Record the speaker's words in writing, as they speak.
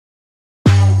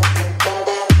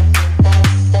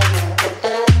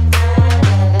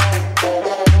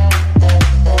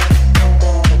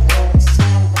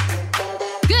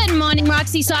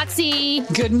Soxy.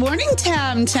 Good morning,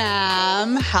 Tam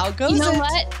Tam. How goes it? You know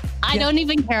what? I don't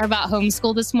even care about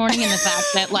homeschool this morning and the fact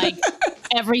that like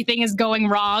everything is going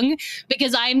wrong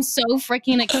because I'm so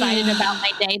freaking excited about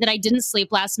my day that I didn't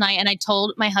sleep last night, and I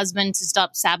told my husband to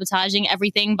stop sabotaging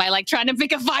everything by like trying to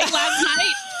pick a fight last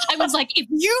night. I was like, if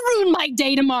you ruin my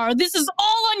day tomorrow, this is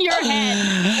all on your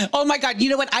head. Oh my God. You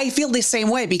know what? I feel the same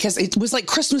way because it was like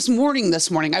Christmas morning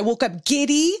this morning. I woke up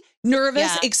giddy,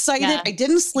 nervous, excited. Yeah. I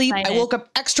didn't sleep. Excited. I woke up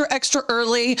extra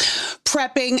early,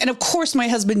 prepping. And of course, my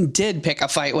husband did pick a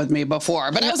fight with me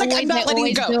before, but I was like, I'm not letting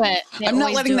it go. I'm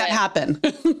not letting that happen.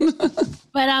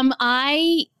 But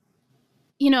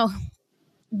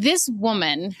this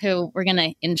woman who we're going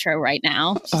to intro right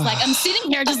now, she's like, I'm sitting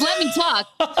here, just let me talk,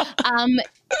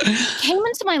 came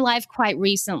into my life quite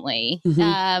recently.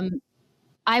 Mm-hmm.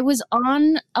 I was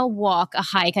on a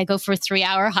hike. I go for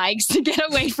 3-hour hikes to get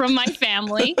away from my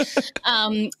family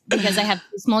because I have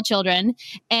small children.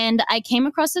 And I came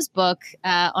across this book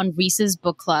on Reese's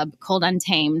book club called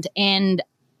Untamed. And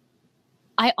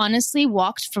I honestly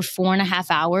walked for 4.5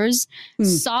 hours,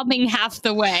 sobbing half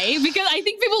the way because I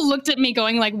think people looked at me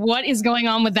going like, what is going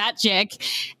on with that chick?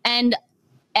 And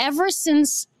ever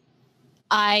since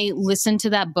I listened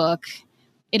to that book,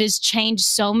 it has changed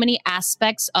so many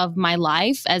aspects of my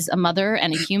life as a mother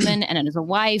and a human and as a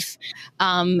wife.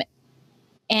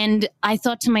 And I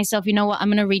thought to myself, you know what, I'm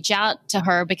going to reach out to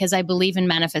her because I believe in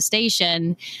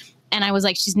manifestation. And I was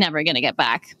like, she's never going to get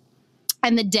back.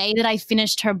 And the day that I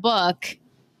finished her book,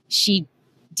 she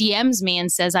DMs me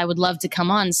and says, I would love to come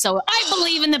on. So I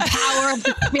believe in the power of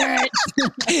the spirit.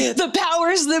 The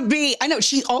powers that be. I know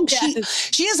she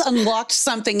has unlocked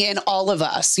something in all of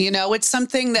us. You know, it's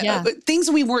something that things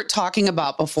we weren't talking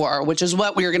about before, which is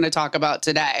what we're going to talk about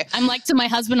today. I'm like to my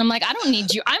husband, I'm like, I don't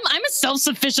need you. I'm a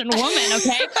self-sufficient woman.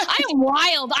 Okay. I'm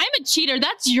wild. I'm a cheater.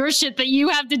 That's your shit that you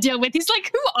have to deal with. He's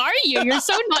like, who are you? You're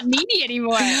so not needy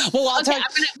anymore. Well,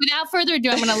 without further ado,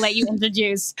 I'm going to let you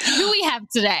introduce who we have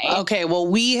today. Okay. Well,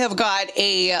 we have got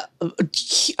a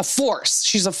force.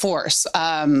 She's a force.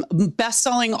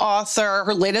 Best-selling author.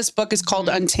 Her latest book is called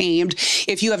Untamed.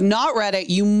 If you have not read it,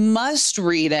 you must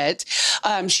read it.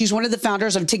 She's one of the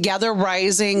founders of Together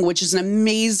Rising, which is an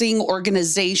amazing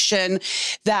organization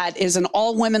that is an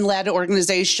all-women-led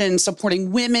organization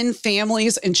supporting women,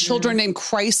 families, and children in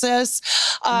crisis.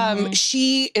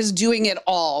 She is doing it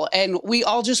all, and we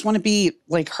all just want to be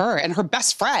like her and her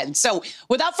best friend. So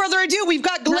without further ado, we've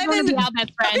got Glennon. Be our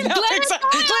best friend.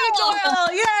 Glennon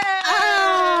Doyle. Yay!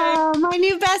 Oh, my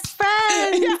new best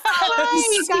friend. Yes. Hi,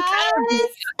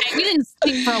 guys. We didn't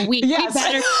speak for a week. Yes.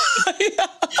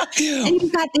 And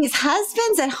you've got these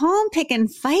husbands at home picking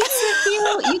fights with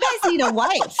you. You guys need a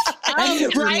wife.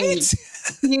 Right?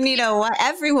 You need a wife.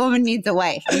 Every woman needs a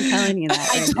wife. I'm telling you that.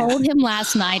 I told him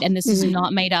last night, and this is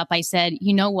not made up. I said,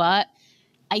 you know what?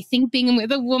 I think being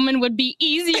with a woman would be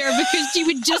easier because she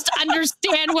would just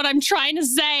understand what I'm trying to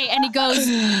say. And he goes,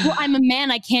 well, I'm a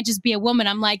man. I can't just be a woman.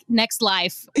 I'm like, next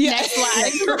life. Yeah. Next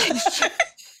life.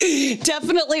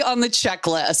 Definitely on the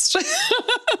checklist.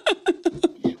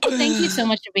 Well, thank you so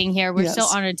much for being here. We're so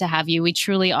honored to have you. We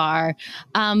truly are.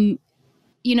 You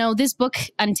know, this book,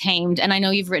 Untamed, and I know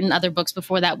you've written other books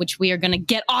before that, which we are going to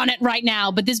get on it right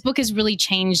now. But this book has really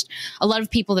changed a lot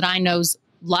of people that I know's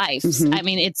lives. I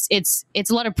mean, it's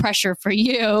a lot of pressure for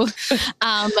you.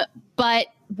 But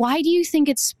why do you think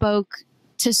it spoke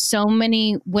to so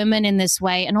many women in this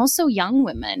way, and also young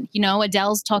women? You know,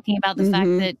 Adele's talking about the fact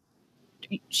that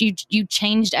you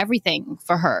changed everything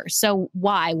for her. So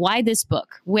why this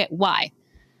book? Why?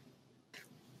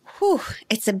 Whew,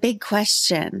 it's a big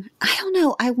question. I don't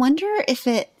know. I wonder if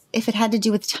it had to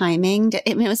do with timing.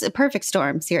 I mean, it was a perfect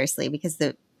storm, seriously, because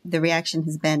the reaction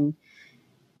has been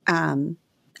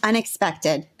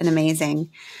unexpected and amazing.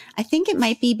 I think it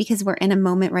might be because we're in a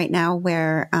moment right now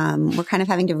where we're kind of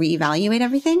having to reevaluate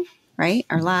everything, right?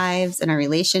 Our lives and our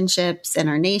relationships and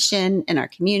our nation and our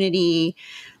community.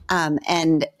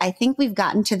 And I think we've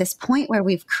gotten to this point where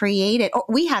we've created, or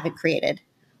we haven't created,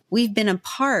 we've been a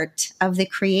part of the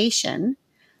creation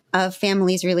of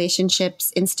families,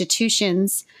 relationships,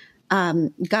 institutions,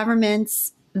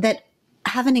 governments that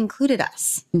haven't included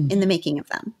us in the making of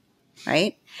them,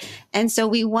 right? And so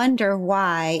we wonder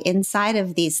why inside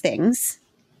of these things,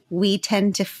 we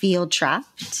tend to feel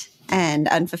trapped and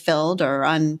unfulfilled or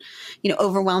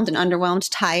overwhelmed and underwhelmed,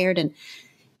 tired.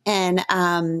 And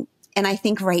I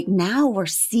think right now we're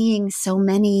seeing so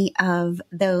many of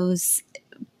those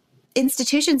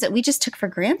institutions that we just took for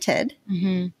granted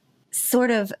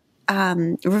sort of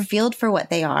revealed for what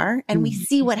they are. And we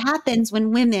see what happens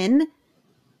when women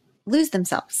lose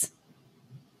themselves,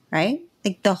 right?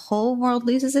 Like the whole world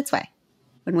loses its way.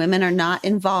 when women are not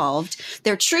involved,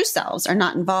 their true selves are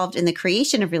not involved in the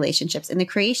creation of relationships, in the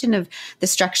creation of the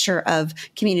structure of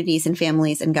communities and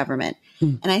families and government.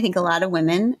 And I think a lot of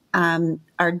women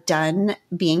are done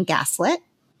being gaslit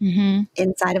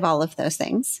inside of all of those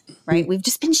things, right? We've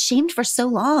just been shamed for so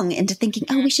long into thinking,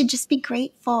 oh, we should just be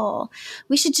grateful.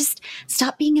 We should just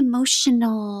stop being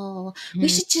emotional. We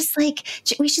should just there's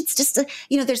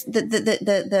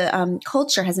the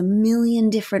culture has a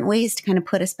million different ways to kind of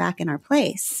put us back in our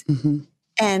place.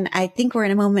 And I think we're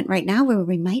in a moment right now where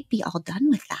we might be all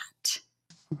done with that.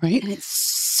 Right. And it's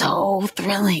so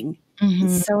thrilling.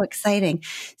 It's so exciting.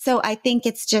 So I think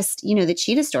it's just, the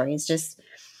cheetah story is just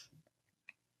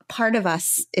part of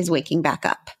us is waking back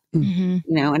up, and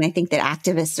I think that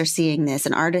activists are seeing this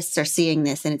and artists are seeing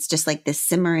this. And it's just like this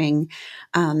simmering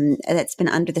that's been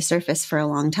under the surface for a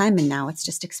long time. And now it's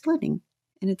just exploding.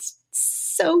 And it's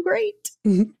so great.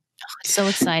 It's so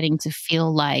exciting to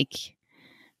feel like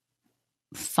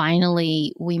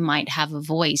finally we might have a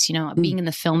voice. Being in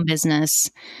the film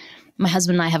business, my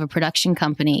husband and I have a production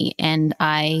company, and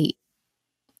I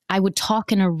would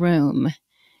talk in a room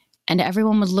and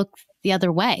everyone would look the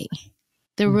other way.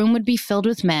 The room would be filled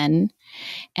with men,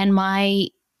 and my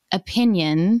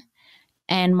opinion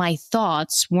and my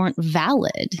thoughts weren't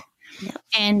valid. Yeah.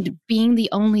 And being the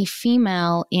only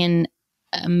female in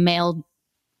a male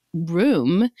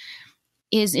room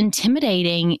is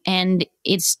intimidating, and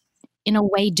it's in a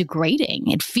way degrading.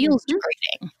 It feels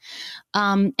degrading.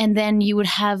 And then you would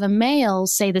have a male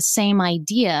say the same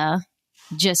idea,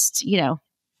 just,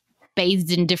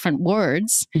 bathed in different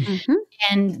words.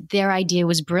 And their idea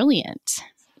was brilliant.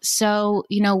 So,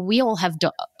 we all have,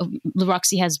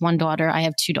 Roxy has one daughter. I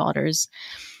have two daughters.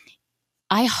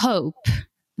 I hope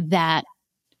that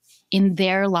in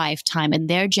their lifetime, in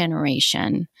their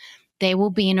generation, they will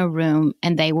be in a room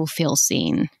and they will feel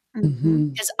seen.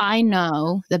 Because I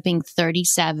know that being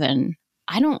 37,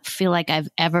 I don't feel like I've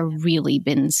ever really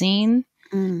been seen.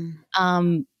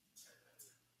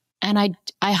 And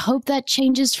I hope that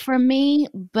changes for me,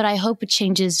 but I hope it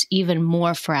changes even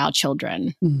more for our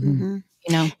children. And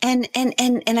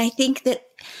I think that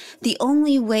the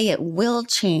only way it will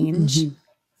change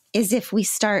is if we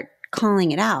start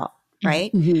calling it out,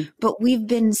 right? But we've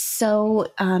been so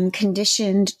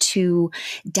conditioned to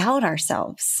doubt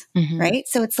ourselves, right?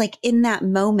 So it's like in that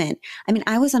moment,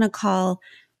 I was on a call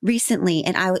recently,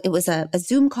 and it was a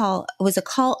Zoom call. It was a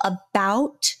call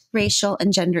about racial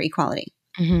and gender equality.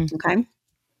 Okay.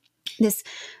 This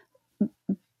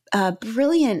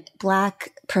brilliant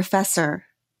Black professor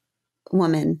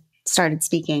woman started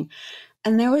speaking.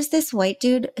 And there was this white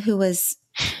dude who was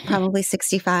probably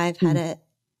 65, he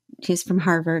was from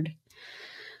Harvard.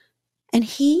 And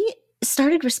he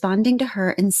started responding to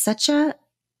her in such a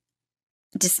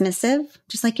dismissive,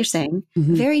 just like you're saying,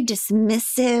 very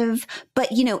dismissive,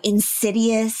 but,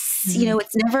 insidious,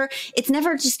 it's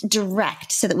never just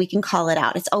direct so that we can call it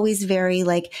out. It's always very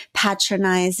like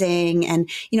patronizing, and,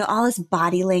 all his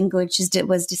body language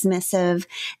was dismissive.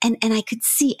 And I could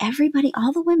see everybody,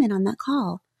 all the women on that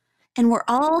call, and we're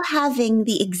all having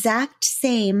the exact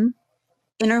same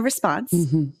inner response,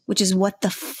 which is what the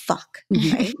fuck,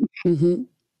 right?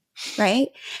 Right.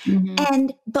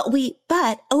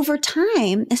 But over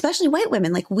time, especially white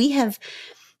women, like we have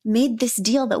made this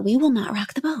deal that we will not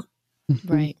rock the boat.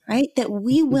 Right. That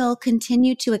we will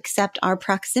continue to accept our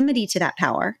proximity to that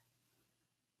power.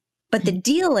 But the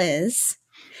deal is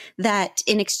that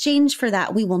in exchange for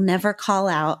that, we will never call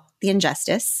out the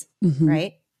injustice,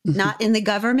 right? Not in the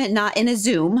government, not in a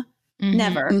Zoom.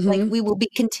 Never. Like we will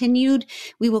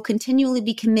continually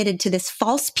be committed to this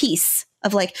false peace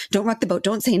of like, don't rock the boat,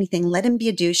 don't say anything, let him be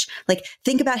a douche, like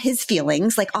think about his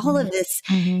feelings, like all of this,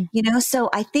 so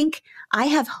I think I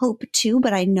have hope too,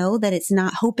 but I know that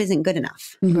hope isn't good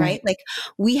enough, right? Like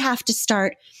we have to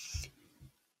start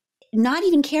not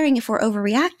even caring if we're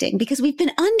overreacting, because we've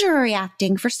been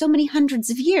underreacting for so many hundreds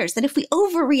of years that if we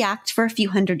overreact for a few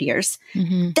hundred years,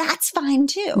 that's fine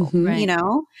too,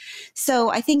 So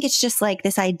I think it's just like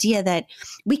this idea that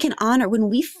we can honor when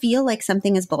we feel like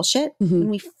something is bullshit, when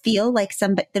we feel like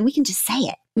then we can just say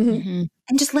it and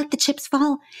just let the chips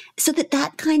fall, so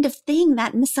that kind of thing,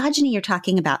 that misogyny you're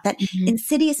talking about, that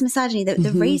insidious misogyny, the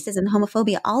racism,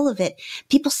 homophobia, all of it,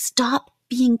 people stop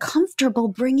being comfortable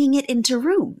bringing it into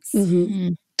rooms.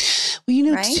 Well,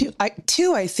 right?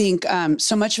 I think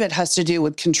so much of it has to do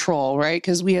with control, right?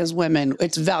 Because we as women,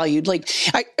 it's valued,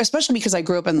 especially because I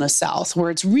grew up in the South,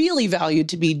 where it's really valued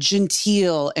to be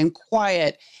genteel and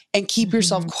quiet and keep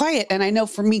yourself quiet. And I know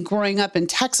for me growing up in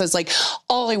Texas, like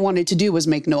all I wanted to do was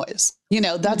make noise.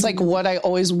 That's like what I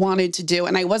always wanted to do.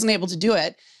 And I wasn't able to do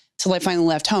it till I finally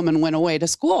left home and went away to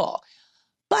school.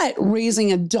 But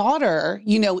raising a daughter,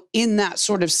 in that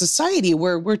sort of society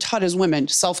where we're taught as women,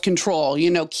 self-control,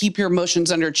 keep your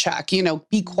emotions under check,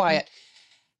 be quiet.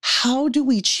 How do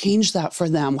we change that for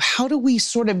them? How do we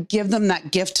sort of give them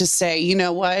that gift to say, you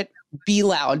know what, be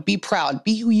loud, be proud,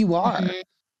 be who you are?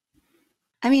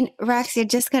 I mean, Roxy, I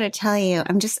just got to tell you,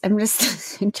 I'm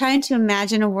I'm trying to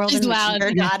imagine a world in which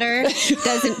your daughter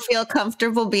doesn't feel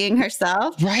comfortable being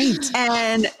herself. Right.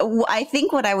 And I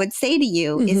think what I would say to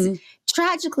you is,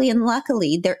 tragically and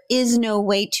luckily, there is no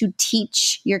way to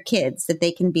teach your kids that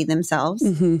they can be themselves.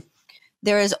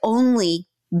 There is only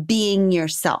being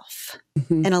yourself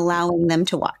and allowing them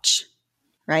to watch.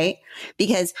 Right?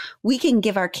 Because we can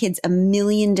give our kids a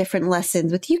million different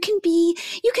lessons with you can be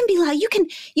loud, you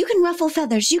can ruffle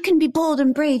feathers, you can be bold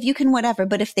and brave, you can whatever.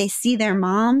 But if they see their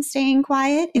mom staying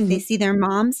quiet, if they see their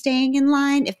mom staying in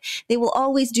line, if they will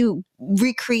always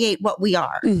recreate what we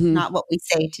are, not what we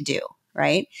say to do.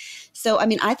 Right. So, I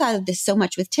mean, I thought of this so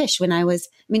much with Tish when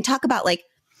talk about like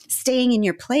staying in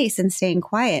your place and staying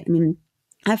quiet. I mean,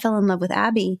 I fell in love with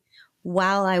Abby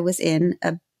while I was in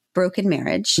a broken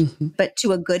marriage, but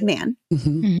to a good man.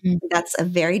 That's a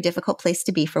very difficult place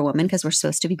to be for women because we're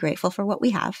supposed to be grateful for what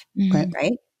we have,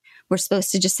 right? We're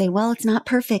supposed to just say, well, it's not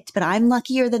perfect, but I'm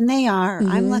luckier than they are.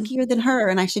 I'm luckier than her.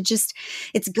 And I should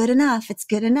it's good enough. It's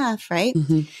good enough, right?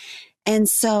 And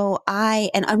so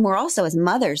and we're also as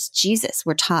mothers, Jesus,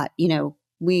 we're taught,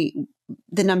 the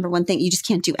number one thing, you just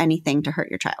can't do anything to hurt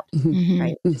your child,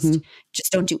 right?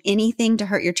 Just don't do anything to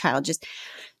hurt your child.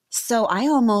 So I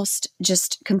almost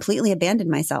just completely abandoned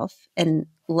myself and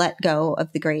let go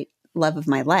of the great love of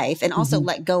my life and also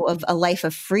let go of a life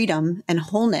of freedom and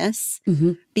wholeness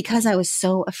because I was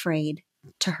so afraid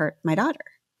to hurt my daughter.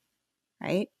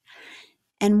 Right.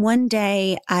 And one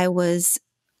day I was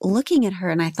looking at her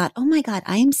and I thought, oh my God,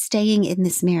 I am staying in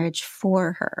this marriage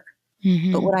for her.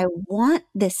 But would I want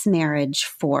this marriage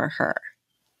for her?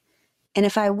 And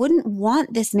if I wouldn't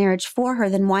want this marriage for her,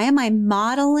 then why am I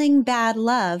modeling bad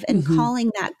love and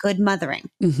calling that good mothering?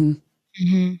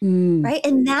 Right.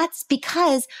 And that's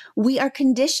because we are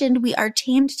conditioned, we are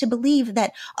tamed to believe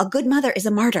that a good mother is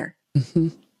a martyr.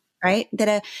 Right.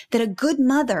 That a good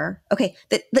mother. Okay.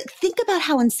 Think about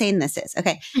how insane this is.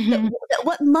 Okay.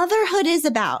 What motherhood is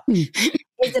about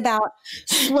is about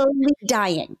slowly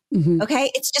dying. Okay.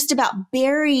 It's just about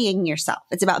burying yourself.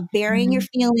 It's about burying your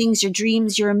feelings, your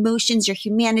dreams, your emotions, your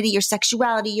humanity, your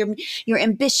sexuality, your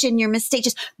ambition, your mistakes.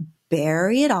 Just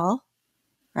bury it all.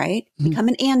 Right. Become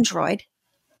an android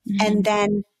and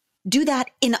then do that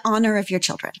in honor of your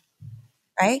children.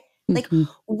 Right. Like,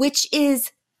 which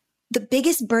is the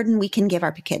biggest burden we can give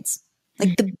our kids.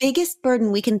 Like the biggest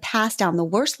burden we can pass down, the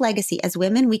worst legacy as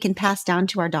women we can pass down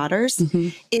to our daughters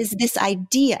is this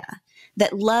idea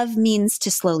that love means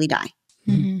to slowly die,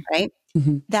 right?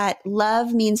 That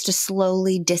love means to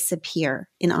slowly disappear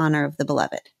in honor of the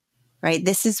beloved, right?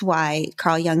 This is why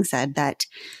Carl Jung said that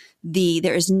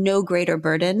there is no greater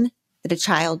burden that a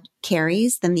child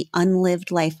carries than the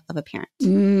unlived life of a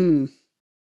parent.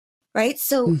 Right.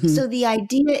 So the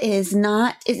idea is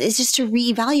it's just to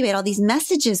reevaluate all these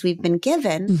messages we've been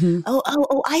given.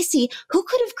 Oh, I see. Who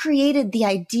could have created the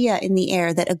idea in the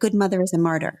air that a good mother is a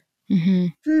martyr?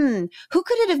 Who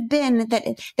could it have been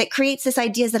that creates this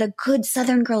idea that a good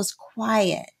Southern girl is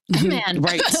quiet? Man.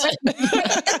 Right.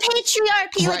 The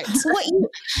patriarchy. Right. Like,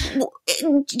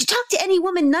 you talk to any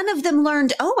woman, none of them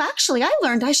learned, oh, actually, I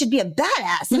learned I should be a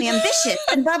badass and ambitious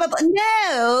and blah, blah, blah.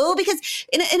 No, because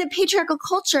in a patriarchal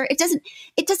culture, it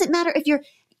doesn't matter if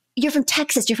you're from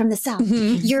Texas, you're from the South,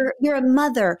 you're a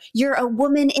mother, you're a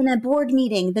woman in a board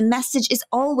meeting. The message is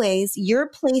always your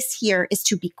place here is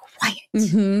to be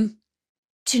quiet.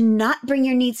 To not bring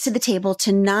your needs to the table,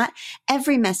 to not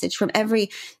every message from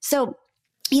so,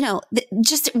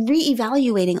 just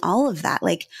reevaluating all of that.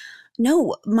 Like,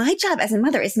 no, my job as a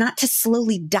mother is not to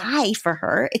slowly die for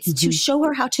her. It's to show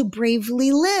her how to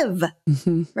bravely live,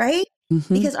 right?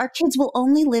 Because our kids will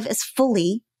only live as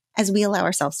fully as we allow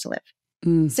ourselves to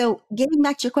live. So getting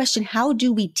back to your question, how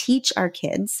do we teach our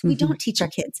kids? We don't teach our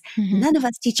kids. None of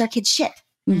us teach our kids shit.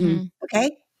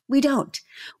 Okay? We don't.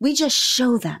 We just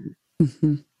show them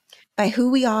by who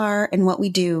we are and what we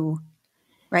do,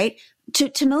 right?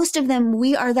 To most of them,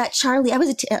 we are that Charlie. I was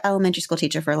an elementary school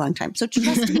teacher for a long time. So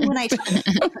trust me when I tell you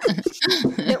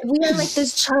that we are like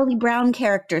those Charlie Brown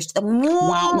characters. The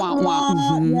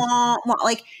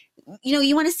like,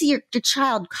 you want to see your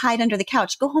child hide under the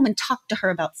couch. Go home and talk to her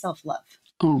about self-love.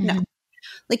 No.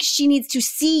 Like she needs to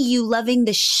see you loving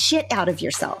the shit out of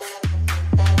yourself.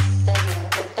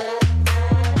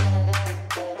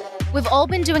 We've all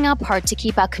been doing our part to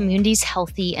keep our communities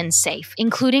healthy and safe,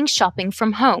 including shopping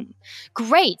from home.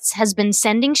 Greats has been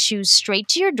sending shoes straight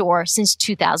to your door since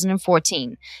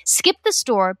 2014. Skip the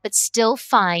store, but still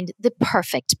find the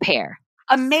perfect pair.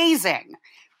 Amazing.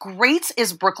 Greats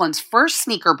is Brooklyn's first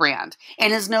sneaker brand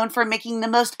and is known for making the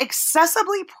most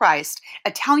accessibly priced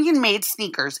Italian-made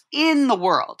sneakers in the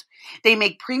world. They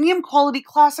make premium quality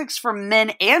classics for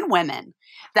men and women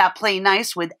that play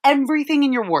nice with everything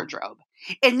in your wardrobe.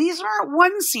 And these aren't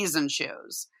one-season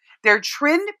shoes. They're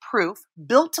trend-proof,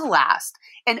 built to last,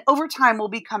 and over time will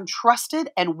become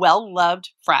trusted and well-loved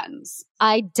friends.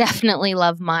 I definitely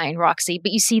love mine, Roxy,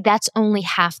 but you see, that's only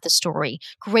half the story.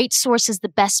 Great sources the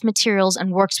best materials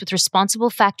and works with responsible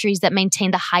factories that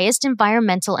maintain the highest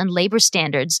environmental and labor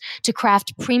standards to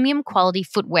craft premium quality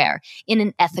footwear in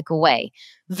an ethical way.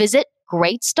 Visit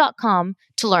greats.com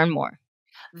to learn more.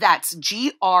 That's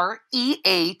GREATS.com.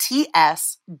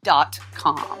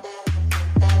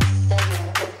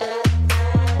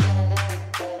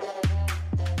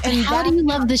 And how do you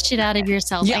love the shit out of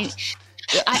yourself? Yeah.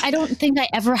 I don't think I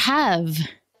ever have.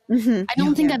 Mm-hmm. I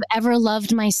don't think I've ever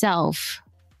loved myself.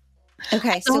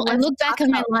 Okay. So I look back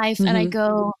on my life and I Mhm.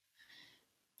 go,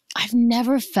 I've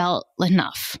never felt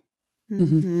enough.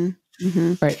 Mm-hmm.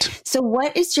 Mm-hmm. Right. So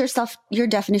what is your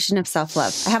definition of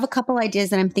self-love? I have a couple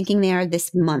ideas that I'm thinking they are this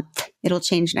month. It'll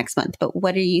change next month. But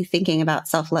what are you thinking about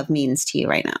self-love means to you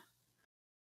right now?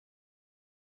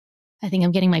 I think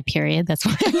I'm getting my period. That's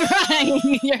why I'm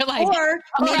crying. You're like, Or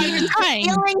maybe maybe you're crying.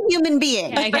 feeling human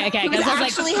being. Okay. Who's Because I was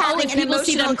actually like, having if an people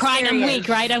see that I'm emotional crying, I'm experience.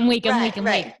 weak, right? I'm weak.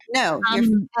 No,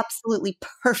 you're absolutely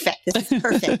perfect. This is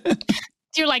perfect.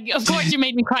 You're like, of course you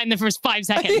made me cry in the first 5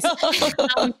 seconds.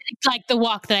 It's like the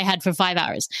walk that I had for 5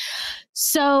 hours.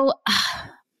 So,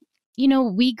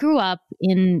 we grew up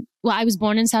I was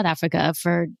born in South Africa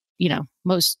for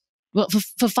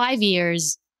 5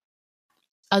 years.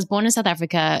 I was born in South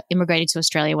Africa, immigrated to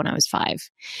Australia when I was 5.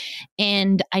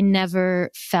 And I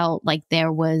never felt like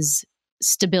there was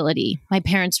stability. My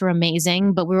parents were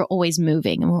amazing, but we were always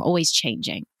moving and we were always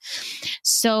changing.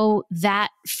 So that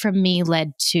for me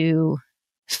led to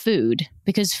food,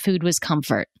 because food was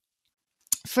comfort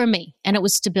for me and it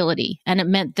was stability. And it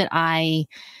meant that I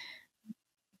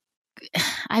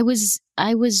was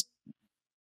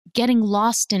getting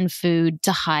lost in food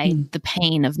to hide the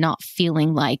pain of not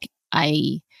feeling like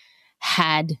I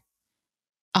had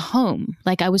a home,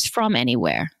 like I was from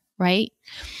anywhere, right?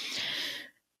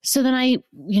 So then I,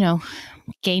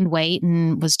 gained weight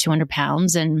and was 200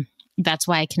 pounds. And that's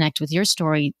why I connect with your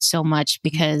story so much,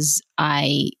 because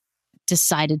I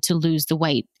decided to lose the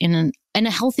weight in a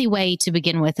healthy way to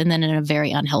begin with, and then in a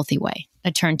very unhealthy way. I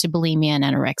turned to bulimia and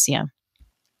anorexia.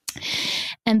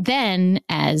 And then,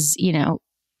 as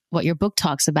what your book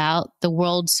talks about, the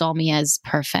world saw me as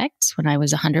perfect when I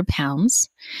was 100 pounds.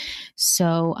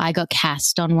 So I got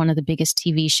cast on one of the biggest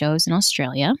TV shows in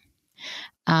Australia,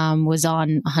 was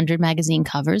on 100 magazine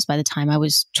covers by the time I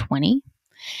was 20.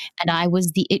 And I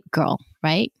was the it girl,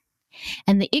 right?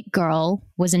 And the it girl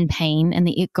was in pain, and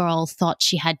the it girl thought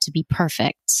she had to be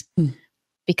perfect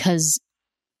because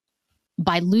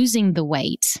by losing the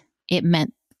weight, it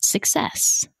meant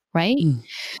success, right?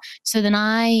 So then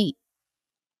I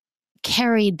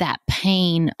carried that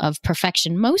pain of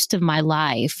perfection most of my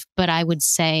life, but I would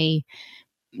say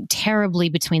terribly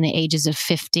between the ages of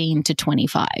 15 to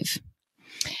 25.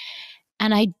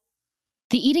 And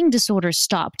the eating disorder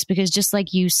stopped because, just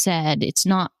like you said, it's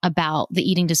not about the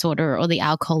eating disorder or the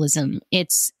alcoholism.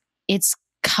 It's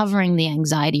covering the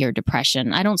anxiety or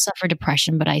depression. I don't suffer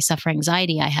depression, but I suffer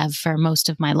anxiety. I have for most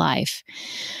of my life.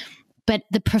 But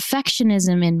the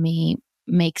perfectionism in me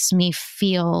makes me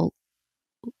feel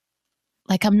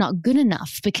like I'm not good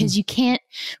enough, because you can't,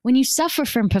 when you suffer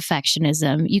from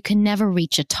perfectionism, you can never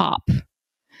reach a top.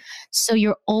 So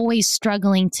you're always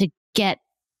struggling to get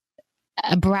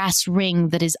a brass ring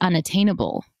that is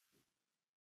unattainable,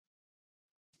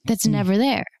 that's never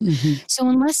there. So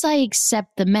unless I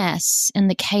accept the mess and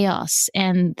the chaos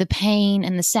and the pain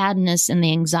and the sadness and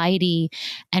the anxiety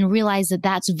and realize that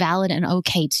that's valid and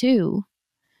okay too,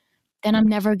 then I'm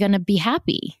never going to be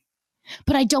happy.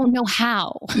 But I don't know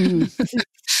how. And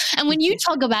when you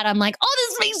talk about it, I'm like, oh,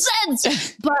 this makes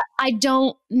sense. But I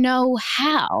don't know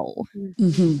how.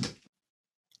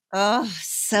 Oh,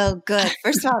 so good.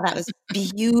 First of all, that was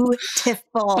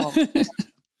beautiful.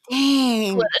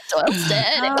 Dang. What a toasted.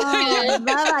 Oh, love,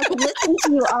 I could listen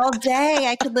to you all day.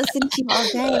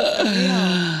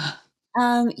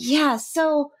 Yeah.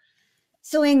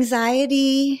 So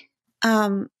anxiety,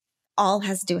 all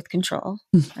has to do with control,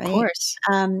 right? Of course.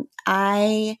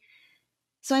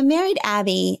 So I married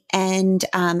Abby, and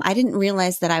I didn't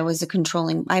realize that I was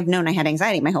I've known I had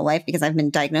anxiety my whole life because I've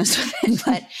been diagnosed with it,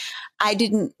 but I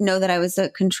didn't know that I was a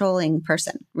controlling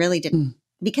person. Really didn't.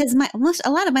 Because a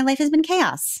lot of my life has been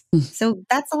chaos. So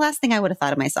that's the last thing I would have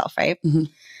thought of myself, right?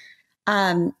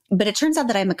 But it turns out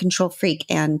that I'm a control freak,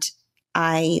 and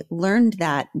I learned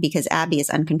that because Abby is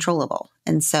uncontrollable.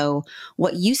 And so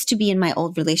what used to be in my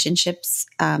old relationships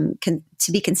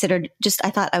to be considered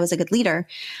I thought I was a good leader,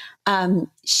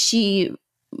 she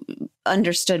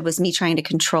understood was me trying to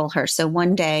control her. So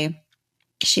one day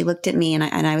she looked at me, and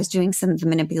I was doing some of the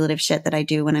manipulative shit that I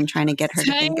do when I'm trying to get her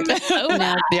to think.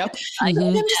 Yep. I'm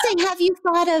just saying, have you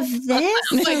thought of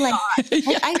this? Or like,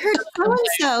 I heard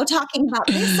so-and-so talking about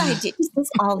this idea,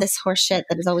 all this horse shit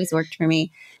that has always worked for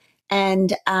me.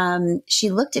 And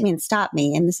she looked at me and stopped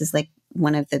me. And this is like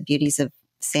one of the beauties of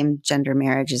same gender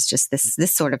marriage, is just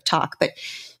this sort of talk. But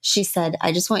she said,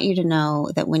 I just want you to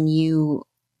know that when you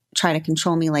try to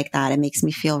control me like that, it makes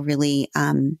me feel really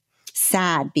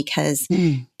sad, because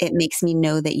it makes me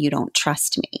know that you don't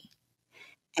trust me.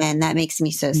 And that makes me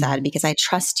so sad, because I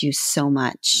trust you so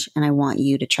much and I want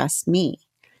you to trust me.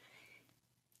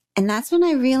 And that's when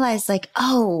I realized, like,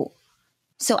 oh,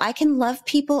 so I can love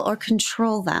people or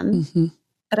control them,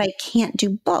 but I can't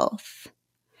do both,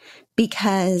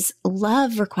 because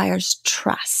love requires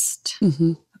trust.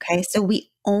 Okay. So we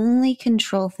only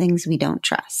control things we don't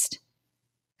trust.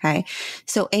 Okay.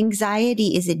 So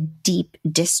anxiety is a deep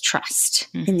distrust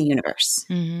in the universe.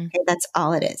 Okay? That's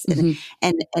all it is.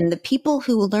 And the people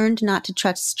who learned not to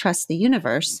trust the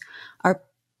universe are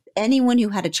anyone who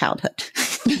had a childhood.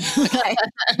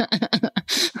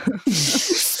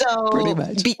 So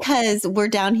because we're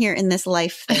down here in this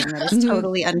life thing that is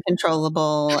totally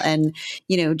uncontrollable and,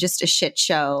 just a shit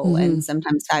show, and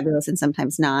sometimes fabulous and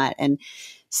sometimes not. And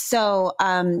so,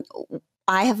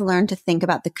 I have learned to think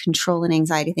about the control and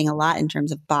anxiety thing a lot in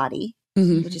terms of body,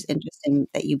 which is interesting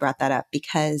that you brought that up,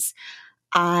 because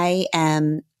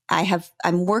I'm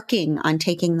working on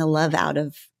taking the love out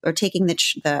of, or taking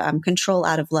the control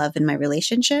out of love in my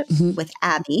relationship with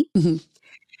Abby.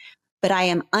 But I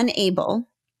am unable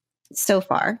so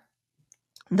far,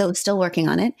 though still working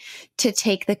on it, to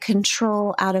take the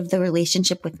control out of the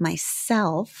relationship with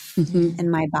myself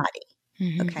and my body.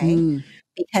 Okay.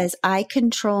 Because I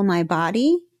control my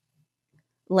body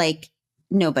like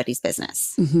nobody's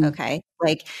business. Okay.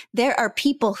 Like, there are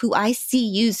people who I see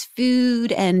use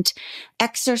food and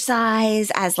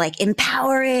exercise as like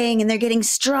empowering, and they're getting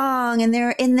strong, and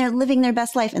they're living their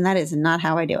best life. And that is not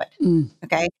how I do it.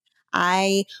 Okay.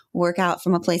 I work out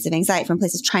from a place of anxiety, from a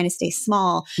place of trying to stay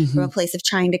small, from a place of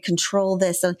trying to control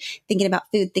this. So thinking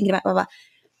about food, thinking about blah, blah.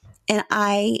 And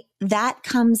that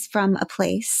comes from a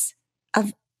place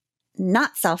of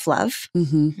not self-love,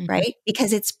 right?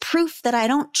 Because it's proof that I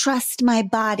don't trust my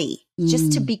body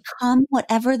just to become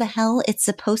whatever the hell it's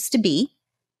supposed to be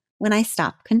when I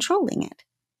stop controlling it,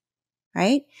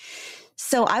 right?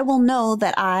 So I will know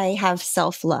that I have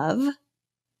self-love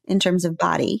in terms of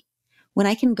body when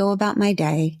I can go about my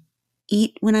day,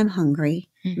 eat when I'm hungry,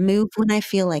 move when I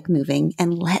feel like moving,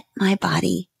 and let my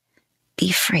body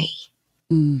be free,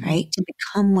 right? To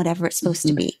become whatever it's supposed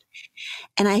to be.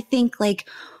 And I think, like,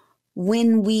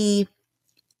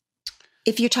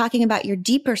 if you're talking about your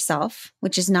deeper self,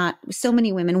 which is not, so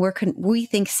many women, we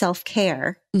think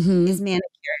self-care is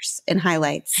manicures and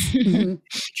highlights, because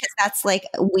that's like,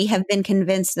 we have been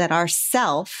convinced that our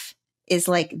self is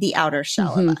like the outer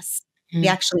shell of us. We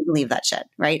actually believe that shit,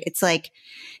 right? It's like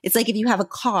if you have a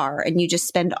car and you just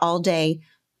spend all day,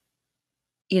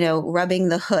 rubbing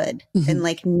the hood and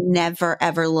like never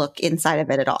ever look inside of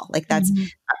it at all. Like, that's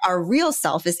our real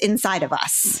self is inside of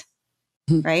us.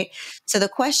 Right. So the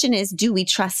question is, do we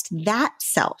trust that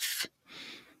self?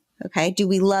 Okay. Do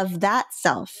we love that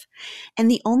self? And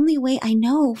the only way I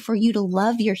know for you to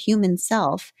love your human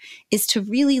self is to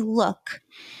really look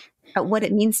at what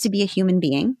it means to be a human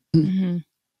being and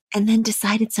then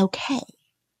decide it's okay.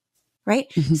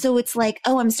 Right. So it's like,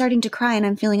 oh, I'm starting to cry and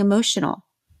I'm feeling emotional.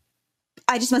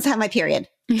 I just must have my period.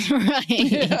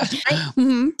 Right?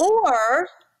 Or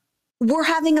we're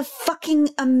having a fucking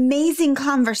amazing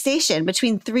conversation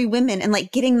between three women and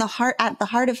like getting at the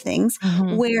heart of things,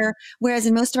 whereas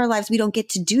in most of our lives, we don't get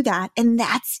to do that. And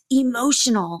that's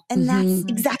emotional. And that's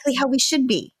exactly how we should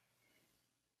be.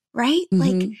 Right?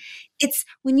 Like, it's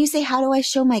when you say, how do I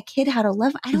show my kid how to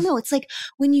love? I don't know. It's like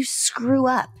when you screw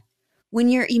up, when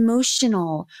you're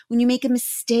emotional, when you make a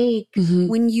mistake,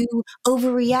 when you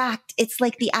overreact, it's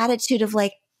like the attitude of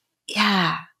like,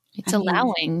 yeah. It's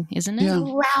allowing, isn't it? It's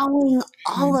allowing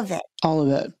all of it. All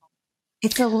of it.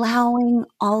 It's allowing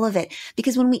all of it.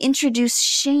 Because when we introduce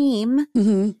shame,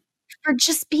 for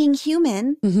just being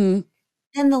human,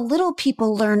 then the little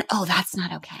people learn, oh, that's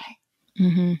not okay.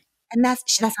 And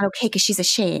that's not okay because she's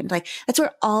ashamed. Like that's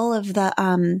where all of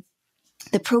the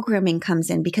programming comes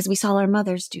in, because we saw our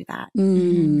mothers do that.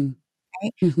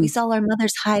 Right? We saw our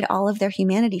mothers hide all of their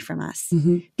humanity from us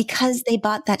because they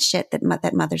bought that shit that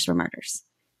mothers were martyrs.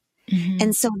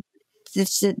 And so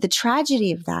the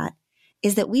tragedy of that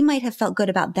is that we might have felt good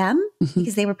about them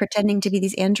because they were pretending to be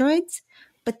these androids.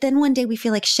 But then one day we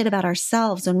feel like shit about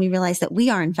ourselves when we realize that we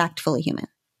are in fact fully human.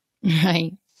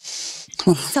 Right.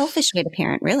 Selfish way to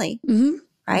parent, really.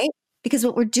 Right? Because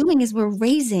what we're doing is we're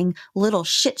raising little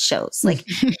shit shows. Like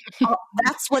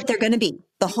that's what they're going to be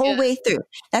the whole way through.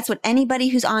 That's what anybody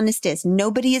who's honest is.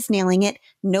 Nobody is nailing it.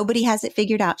 Nobody has it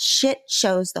figured out. Shit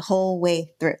shows the whole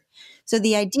way through. So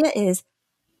the idea is,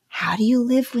 how do you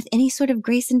live with any sort of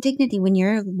grace and dignity when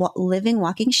you're living,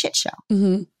 walking shit show?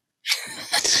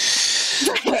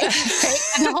 Right?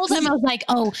 And the whole time I was like,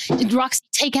 oh, did Roxy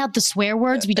take out the swear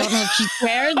words? We don't know if she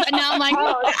swears. And now I'm like,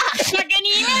 oh, fucking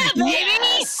yeah, baby.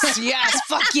 Yes,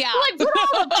 fuck yeah. Like, put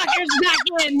all the fuckers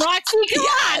back in, Roxy. Come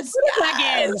on, put it back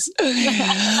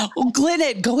in. Well,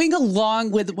 Glennon, going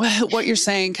along with what you're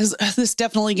saying, because this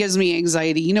definitely gives me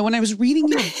anxiety. You know, when I was reading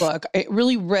your book, it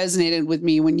really resonated with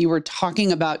me when you were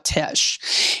talking about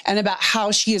Tish and about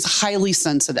how she is highly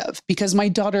sensitive, because my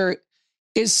daughter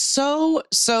is so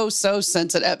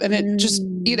sensitive. And it just,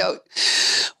 you know,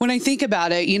 when I think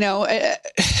about it, you know,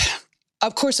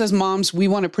 of course, as moms, we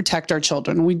want to protect our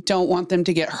children. We don't want them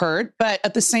to get hurt. But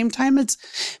at the same time,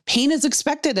 pain is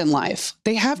expected in life.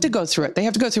 They have to go through it. They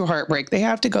have to go through heartbreak. They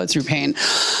have to go through pain.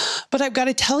 But I've got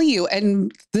to tell you,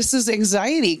 and this is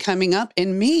anxiety coming up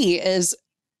in me, is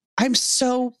I'm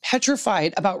so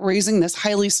petrified about raising this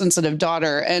highly sensitive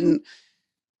daughter. And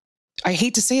I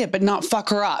hate to say it, but not fuck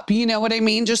her up. You know what I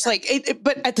mean? Just like it,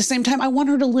 but at the same time, I want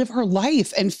her to live her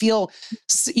life and feel,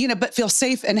 you know, but feel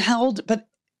safe and held, but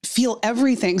feel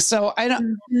everything. So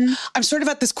I'm sort of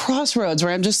at this crossroads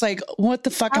where I'm just like, what the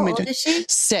fuck am I doing? Is she?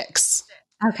 6.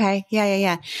 Okay.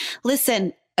 Yeah.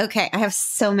 Listen. Okay. I have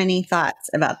so many thoughts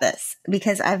about this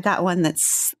because I've got one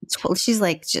she's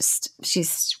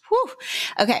whew.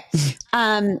 Okay.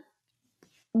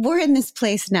 We're in this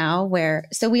place now where,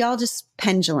 so we all just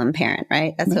pendulum parent,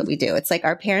 right? That's what we do. It's like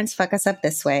our parents fuck us up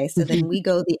this way. So then we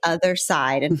go the other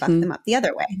side and fuck them up the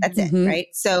other way. That's it. Right.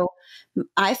 So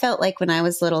I felt like when I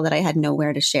was little that I had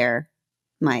nowhere to share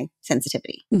my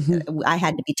sensitivity. I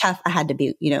had to be tough. I had to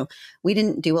be, you know, we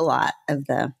didn't do a lot of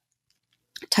the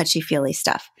touchy feely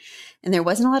stuff, and there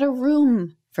wasn't a lot of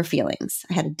room for feelings.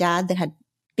 I had a dad that had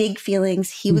big feelings.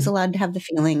 He was allowed to have the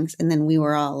feelings. And then we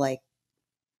were all like,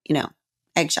 you know,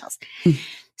 eggshells.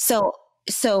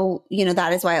 So, you know,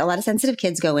 that is why a lot of sensitive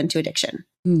kids go into addiction.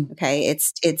 Okay.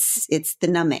 It's the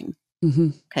numbing.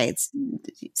 Okay. It's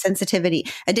sensitivity.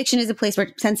 Addiction is a place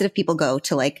where sensitive people go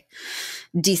to like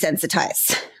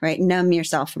desensitize, right? Numb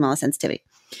yourself from all the sensitivity.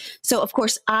 So of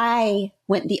course I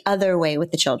went the other way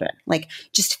with the children, like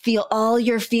just feel all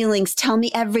your feelings, tell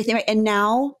me everything. Right? And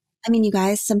now, I mean, you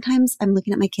guys, sometimes I'm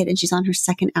looking at my kid and she's on her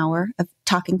 2nd hour of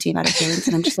talking to me about her feelings.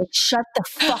 And I'm just like, shut the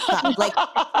fuck up. Like,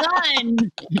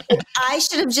 son, I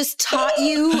should have just taught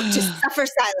you to suffer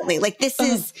silently. Like this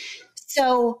is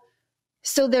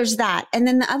so there's that. And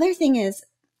then the other thing is,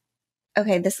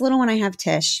 okay, this little one I have,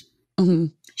 Tish,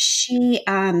 she,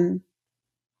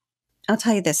 I'll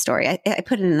tell you this story. I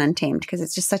put it in Untamed because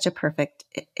it's just such a perfect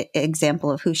example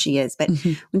of who she is. But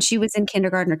when she was in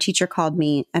kindergarten, her teacher called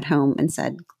me at home and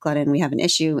said, Glennon, we have an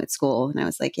issue at school. And I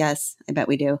was like, yes, I bet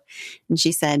we do. And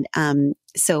she said,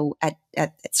 so at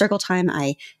circle time,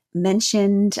 I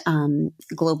mentioned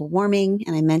global warming,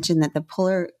 and I mentioned that the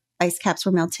polar ice caps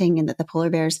were melting and that the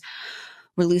polar bears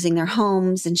were losing their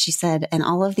homes. And she said, and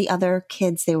all of the other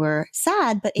kids, they were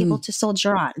sad, but able to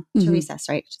soldier on to recess,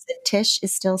 right? She said, Tish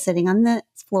is still sitting on the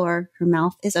floor. Her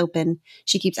mouth is open.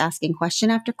 She keeps asking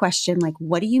question after question, like,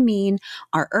 what do you mean?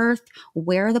 Our Earth,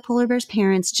 where are the polar bears'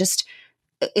 parents? Just,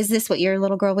 is this what your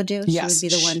little girl would do? Yes. She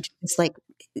would be the one to just like,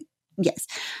 yes.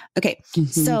 Okay.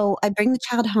 So I bring the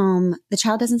child home. The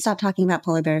child doesn't stop talking about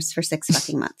polar bears for 6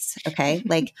 fucking months. Okay.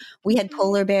 Like we had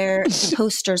polar bear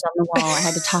posters on the wall. I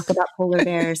had to talk about polar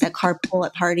bears at carpool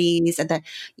at parties.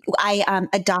 I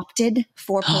adopted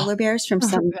 4 polar bears from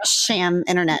some sham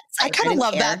internet site. I kind of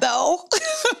love that though.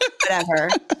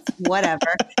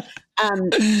 Whatever.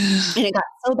 And it got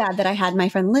so bad that I had my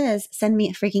friend Liz send me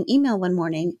a freaking email one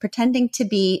morning pretending to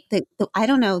be the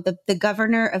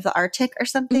governor of the Arctic or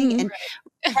something, and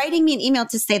writing me an email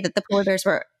to say that the polar bears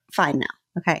were fine now.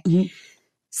 Okay.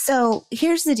 So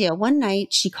here's the deal. One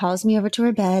night she calls me over to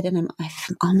her bed and I'm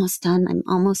almost done. I'm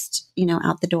almost,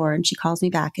 out the door. And she calls me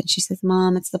back and she says,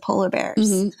 Mom, it's the polar bears.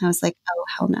 Mm-hmm. And I was like, oh,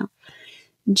 hell no.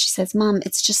 And she says, Mom,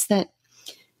 it's just that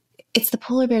it's the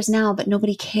polar bears now, but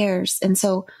nobody cares. And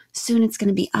so soon it's going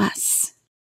to be us.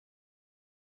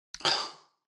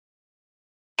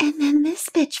 And then this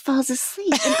bitch falls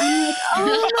asleep. And I'm like,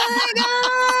 oh my God.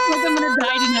 I'm going to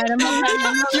die tonight.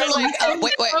 You're like, oh,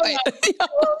 wait.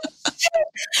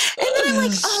 And then I'm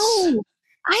like, oh,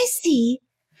 I see.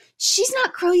 She's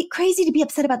not crazy to be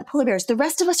upset about the polar bears. The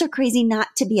rest of us are crazy not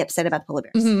to be upset about the polar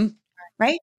bears. Mm-hmm.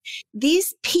 Right?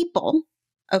 These people,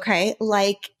 okay,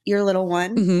 like your little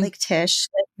one, Mm-hmm. like Tish,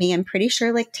 like me, I'm pretty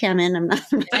sure like Tammin, I'm not.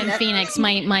 And Phoenix,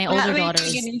 my older daughter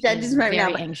is right very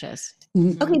now, anxious.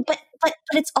 Mm-hmm. Okay, but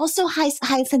it's also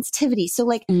high sensitivity. So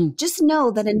like, just know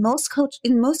that in most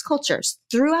cultures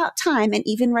throughout time, and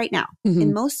even right now, Mm-hmm.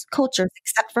 in most cultures,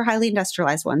 except for highly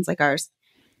industrialized ones like ours,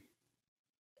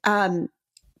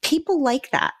 people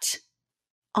like that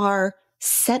are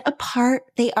set apart.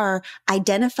 They are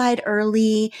identified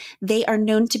early. They are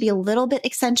known to be a little bit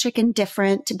eccentric and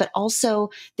different, but also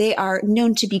they are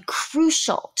known to be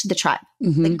crucial to the tribe,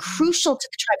 Mm-hmm. like crucial to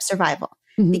the tribe's survival.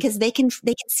 Mm-hmm. Because they can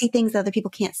see things that other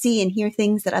people can't see and hear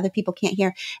things that other people can't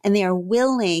hear. And they are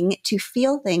willing to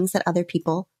feel things that other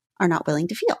people are not willing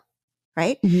to feel.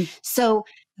 Right. Mm-hmm. So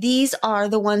these are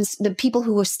the people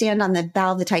who will stand on the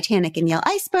bow of the Titanic and yell,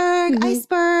 iceberg, Mm-hmm.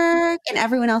 iceberg. And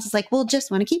everyone else is like, we'll just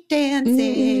want to keep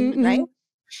dancing. Mm-hmm. Right.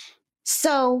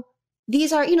 So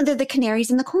these are, they're the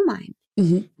canaries in the coal mine.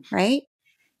 Mm-hmm. Right.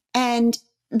 And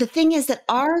the thing is that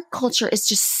our culture is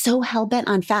just so hell-bent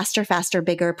on faster,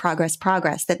 bigger, progress,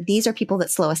 that these are people that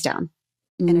slow us down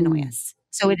and annoy us.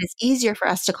 So it is easier for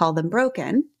us to call them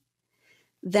broken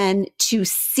than to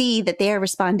see that they are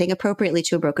responding appropriately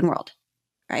to a broken world,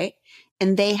 right?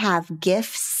 And they have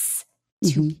gifts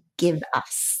to give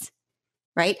us,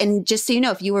 right? And just so you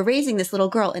know, if you were raising this little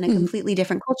girl in a completely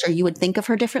different culture, you would think of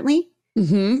her differently,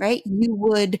 right?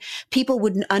 People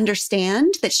would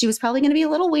understand that she was probably going to be a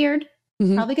little weird.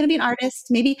 Probably going to be an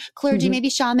artist, maybe clergy, maybe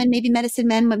shaman, maybe medicine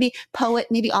man, maybe poet,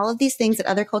 maybe all of these things that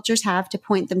other cultures have to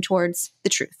point them towards the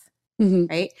truth,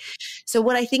 right? So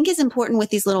what I think is important with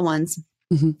these little ones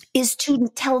is to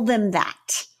tell them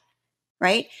that,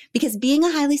 right? Because being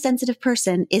a highly sensitive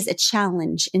person is a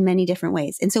challenge in many different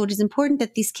ways. And so it is important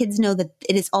that these kids know that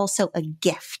it is also a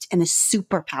gift and a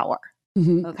superpower,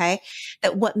 okay?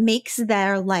 That what makes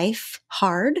their life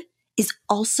hard is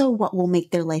also what will make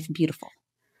their life beautiful.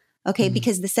 Okay.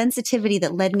 Because the sensitivity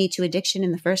that led me to addiction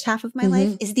in the first half of my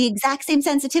life is the exact same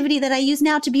sensitivity that I use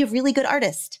now to be a really good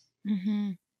artist.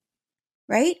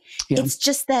 Right. Yeah. It's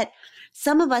just that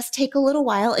some of us take a little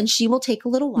while and she will take a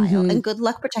little while and good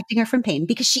luck protecting her from pain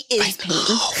because she is pain.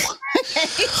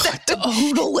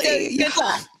 Totally. Good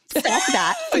luck. Stop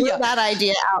that. That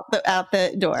idea out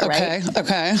the door, right?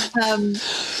 Okay.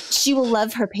 She will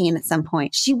love her pain at some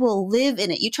point. She will live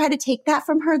in it. You try to take that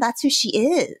from her, that's who she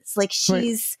is. Like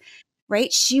she's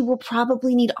right. She will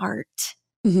probably need art.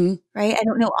 Right. I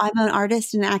don't know. I'm an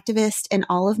artist and an activist, and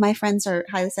all of my friends are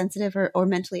highly sensitive or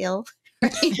mentally ill.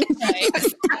 Right.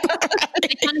 They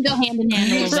kind of go hand in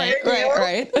hand a little bit.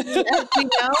 Right.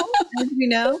 As we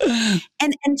know.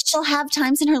 And she'll have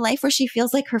times in her life where she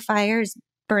feels like her fire is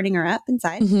burning her up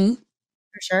inside, for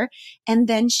sure. And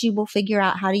then she will figure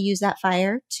out how to use that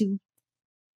fire to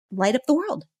light up the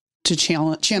world. To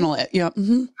channel it. Yeah.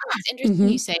 It's interesting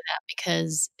you say that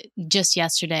because just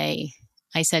yesterday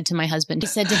I said to my husband, I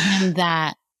said to him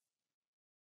that,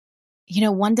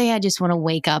 one day I just want to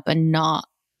wake up and not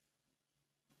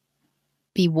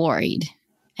be worried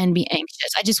and be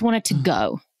anxious. I just want it to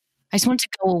go. I just want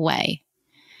it to go away.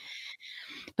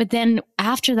 But then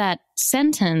after that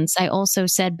sentence, I also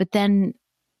said, but then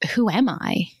who am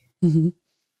I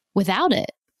without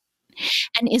it?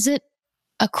 And is it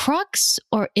a crux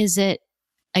or is it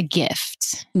a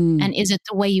gift? And is it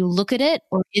the way you look at it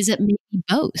or is it maybe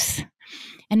both?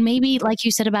 And maybe, like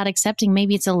you said about accepting,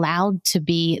 maybe it's allowed to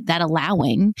be that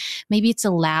allowing. Maybe it's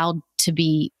allowed to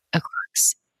be a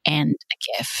crux and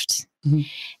a gift.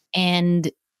 And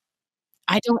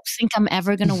I don't think I'm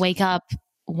ever going to wake up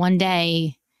one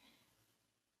day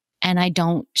and I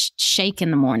don't shake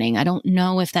in the morning. I don't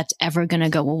know if that's ever going to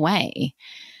go away.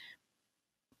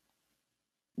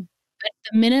 But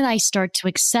the minute I start to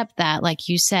accept that, like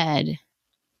you said,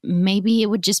 maybe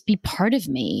it would just be part of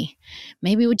me.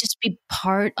 Maybe it would just be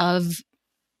part of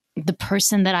the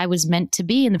person that I was meant to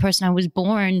be and the person I was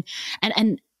born.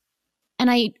 And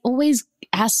I always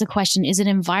ask the question, is it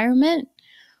environment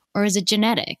or is it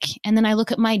genetic? And then I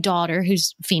look at my daughter,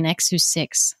 who's Phoenix, who's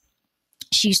 6.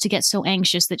 she used to get so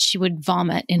anxious that she would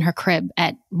vomit in her crib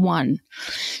at 1.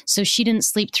 So she didn't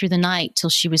sleep through the night till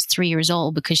she was 3 years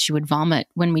old because she would vomit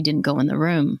when we didn't go in the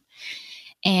room.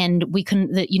 And we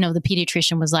couldn't, the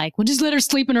pediatrician was like, well, just let her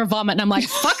sleep in her vomit. And I'm like,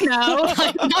 fuck no.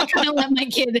 I'm not going to let my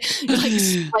kid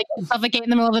like suffocate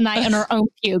in the middle of the night on her own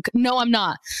puke. No, I'm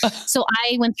not. So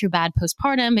I went through bad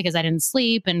postpartum because I didn't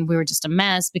sleep, and we were just a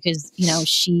mess because,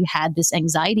 she had this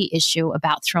anxiety issue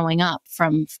about throwing up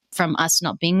from us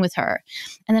not being with her.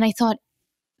 And then I thought,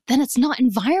 then it's not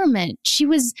environment. She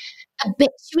was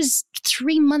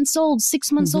 3 months old,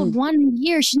 6 months old, 1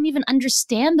 year. She didn't even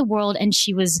understand the world, and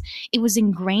it was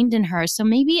ingrained in her. So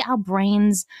maybe our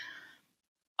brains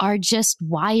are just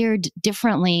wired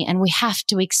differently, and we have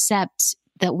to accept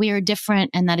that we are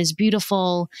different and that is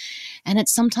beautiful. And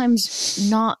it's sometimes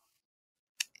not,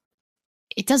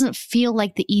 it doesn't feel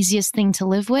like the easiest thing to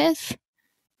live with.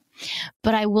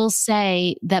 But I will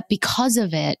say that because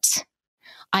of it,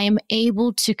 I am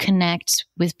able to connect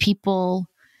with people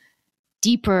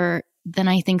deeper than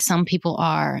I think some people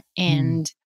are,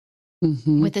 and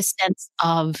with a sense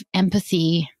of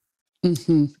empathy. When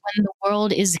the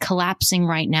world is collapsing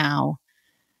right now,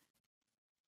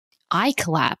 I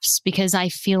collapse because I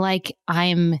feel like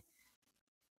I'm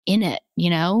in it,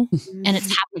 and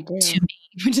it's happening to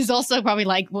me, which is also probably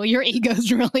like, well, your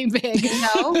ego's really big.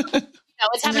 No,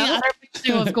 it's happening to other people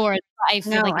too, of course. I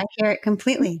feel like I hear it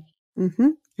completely.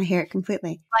 I hear it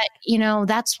completely. But,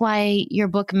 that's why your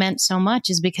book meant so much,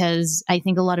 is because I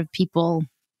think a lot of people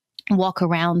walk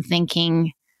around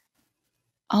thinking,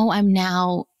 oh, I'm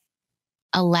now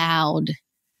allowed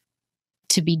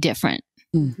to be different.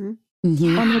 Or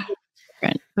maybe it's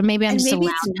different, but maybe I'm just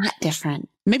allowed. It's not different.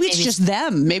 Maybe it's just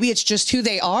them. Maybe it's just who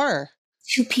they are.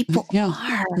 Who people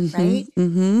are, right?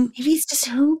 Maybe it's just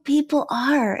who people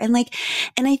are. And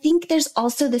I think there's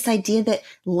also this idea that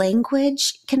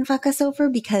language can fuck us over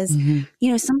because,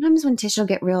 sometimes when Tish will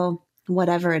get real,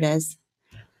 whatever it is,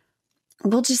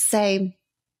 we'll just say,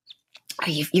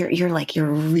 you're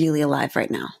really alive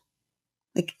right now.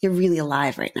 Like, you're really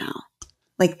alive right now.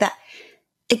 Like that,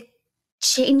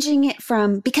 changing it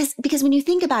from, because when you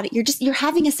think about it, you're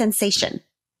having a sensation.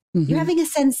 You're having a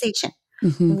sensation.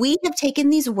 We have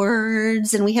taken these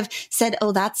words and we have said,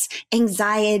 oh, that's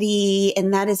anxiety.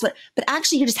 And that is but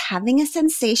actually you're just having a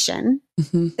sensation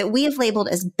that we have labeled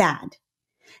as bad.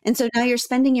 And so now you're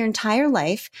spending your entire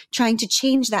life trying to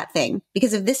change that thing,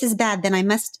 because if this is bad, then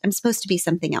I'm supposed to be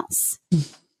something else.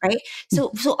 Right.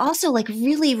 So also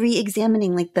really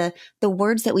re-examining the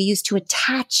words that we use to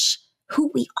attach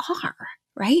who we are,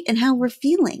 right? And how we're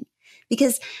feeling.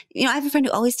 Because, I have a friend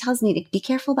who always tells me to be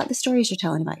careful about the stories you're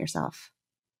telling about yourself.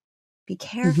 Be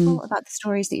careful about the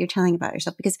stories that you're telling about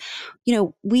yourself, because,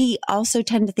 we also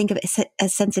tend to think of it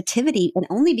as sensitivity, and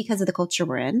only because of the culture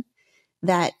we're in,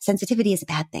 that sensitivity is a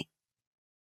bad thing.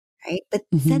 Right. But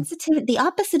sensitivity, the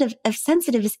opposite of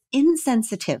sensitive is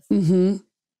insensitive.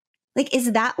 Like,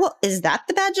 is that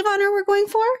the badge of honor we're going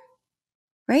for?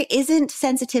 Right? Isn't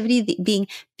sensitivity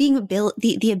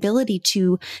the ability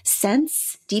to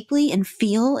sense deeply and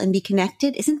feel and be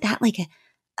connected? Isn't that like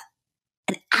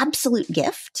an absolute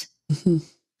gift?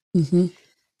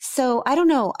 So I don't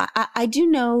know. I do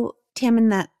know, Tammin,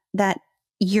 that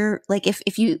you're like,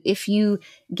 if you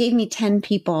gave me 10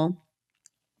 people,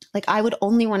 like, I would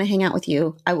only want to hang out with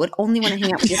you. I would only want to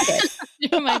hang out with your kid.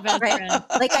 You're my best friend.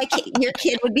 Like, your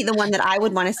kid would be the one that I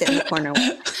would want to sit in the corner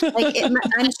with. Like,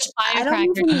 I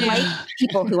don't even like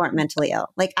people who aren't mentally ill.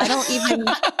 Like, I don't even.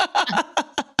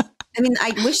 I mean,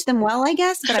 I wish them well, I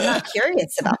guess, but I'm not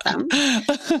curious about them.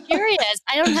 Curious.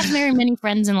 I don't have very many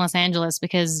friends in Los Angeles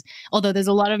because, although there's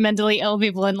a lot of mentally ill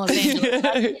people in Los Angeles,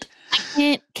 I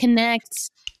can't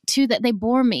connect to that. They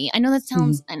bore me. I know that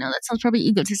sounds probably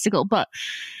egotistical, but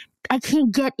I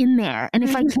can't get in there. And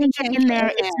if I can't get in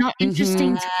there, it's not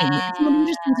interesting to me. It's not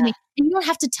interesting to me. And you don't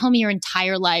have to tell me your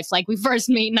entire life. Like, we first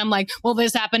meet and I'm like, well,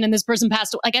 this happened and this person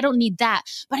passed away. Like, I don't need that.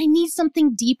 But I need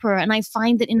something deeper. And I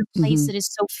find that in a place that is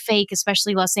so fake,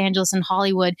 especially Los Angeles and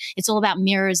Hollywood, it's all about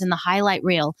mirrors and the highlight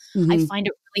reel. I find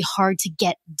it really hard to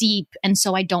get deep. And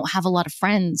so I don't have a lot of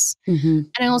friends. And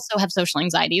I also have social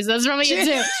anxiety. So that's probably it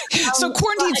too. So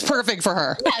quarantine's perfect for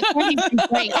her. Yeah, quarantine's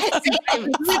great.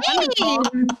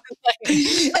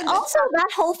 But also that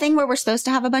whole thing where we're supposed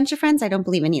to have a bunch of friends, I don't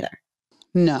believe in either.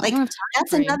 No. Like,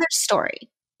 that's another story.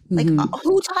 Like,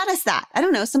 who taught us that? I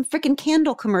don't know, some freaking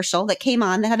candle commercial that came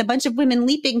on that had a bunch of women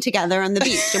leaping together on the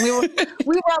beach. And we were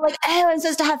all like, oh, I'm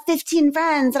supposed to have 15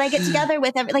 friends that I get together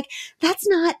with. Like, that's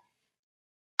not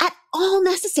at all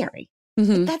necessary.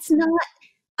 That's not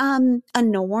a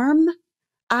norm.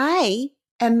 I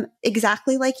am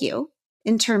exactly like you.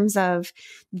 in terms of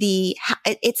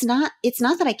it's not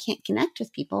that I can't connect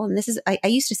with people. And this is, I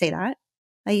used to say that.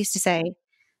 I used to say,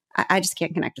 I just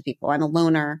can't connect with people. I'm a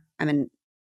loner. But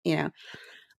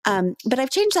I've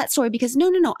changed that story because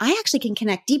no, I actually can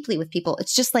connect deeply with people.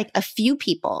 It's just like a few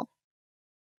people.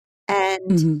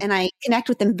 And I connect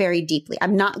with them very deeply.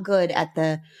 I'm not good at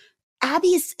Abby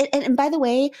is, and by the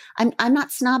way, I'm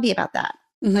not snobby about that.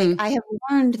 Like I have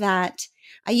learned that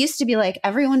I used to be like,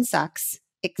 everyone sucks.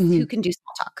 Who can do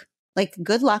small talk? Like,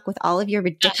 good luck with all of your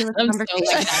ridiculous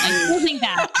conversations.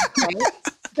 Right?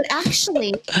 But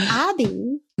actually,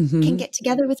 Abby can get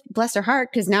together with, bless her heart,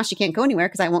 because now she can't go anywhere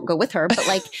because I won't go with her. But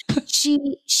like,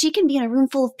 she can be in a room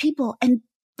full of people and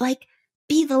like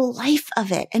be the life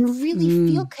of it and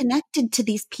really feel connected to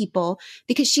these people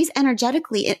because she's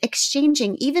energetically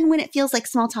exchanging, even when it feels like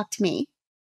small talk to me.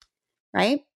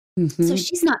 Right. So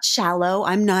she's not shallow.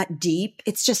 I'm not deep.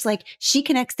 It's just like she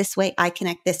connects this way. I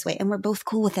connect this way. And we're both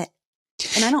cool with it.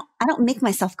 And I don't make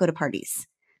myself go to parties.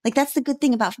 Like, that's the good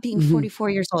thing about being 44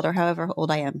 years old or however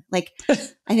old I am. Like,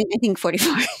 I think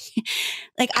 44,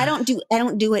 like I don't do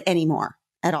it anymore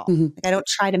at all. Like, I don't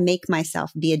try to make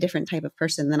myself be a different type of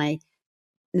person than I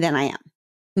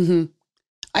am.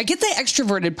 I get the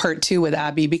extroverted part too with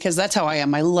Abby because that's how I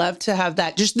am. I love to have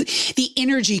that, just the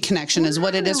energy connection is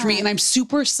what it is for me. And I'm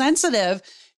super sensitive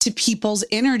to people's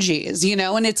energies,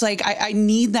 and it's like, I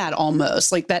need that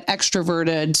almost like that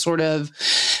extroverted sort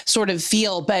of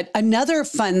feel. But another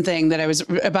fun thing that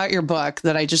about your book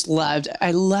that I just loved,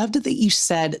 I loved that you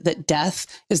said that death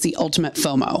is the ultimate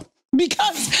FOMO.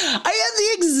 Because I had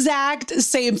the exact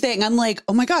same thing. I'm like,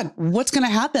 oh my God, what's going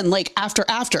to happen? Like after,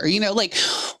 like,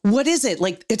 what is it?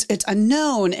 Like it's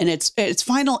unknown and it's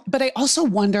final. But I also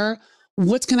wonder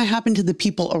what's going to happen to the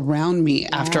people around me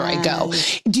after I go.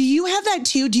 Do you have that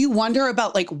too? Do you wonder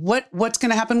about like what's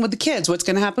going to happen with the kids? What's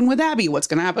going to happen with Abby? What's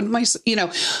going to happen to my,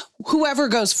 whoever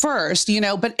goes first,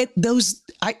 but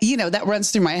that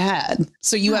runs through my head.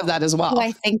 So you have that as well. Do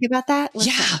I think about that?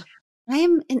 Listen, yeah. I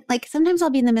am like, sometimes I'll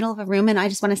be in the middle of a room and I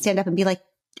just want to stand up and be like,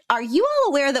 are you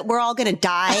all aware that we're all going to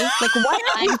die? Like, why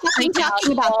aren't we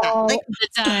talking about that? Like, the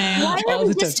time. why are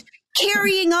we just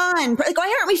carrying on? Like,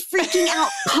 why aren't we freaking out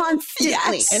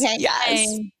constantly? Yes. Okay.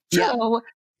 Yes. So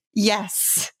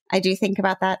yes, I do think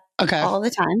about that all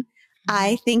the time.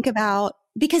 I think about,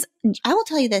 because I will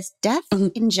tell you this, death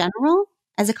in general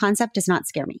as a concept does not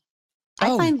scare me.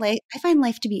 I find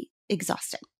life to be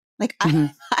exhausting. Like I feel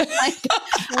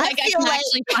I can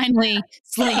actually finally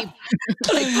sleep.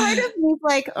 Like part of me is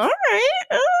like, all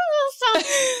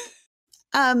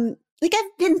right. Like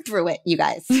I've been through it, you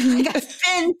guys. Like I've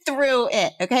been through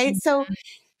it. Okay. So,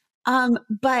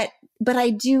 but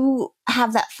I do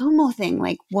have that FOMO thing,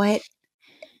 like what,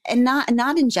 and not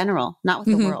in general, not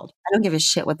with the world. I don't give a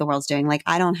shit what the world's doing. Like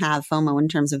I don't have FOMO in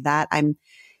terms of that.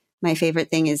 My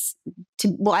favorite thing is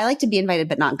I like to be invited,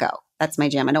 but not go. That's my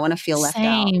jam. I don't want to feel left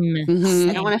out. I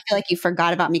don't want to feel like you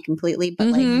forgot about me completely, but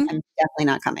like I'm definitely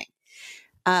not coming.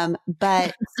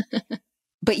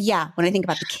 But yeah, when I think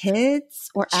about the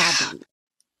kids or Abby,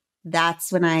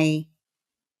 that's when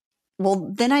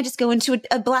then I just go into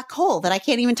a black hole that I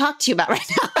can't even talk to you about right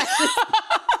now.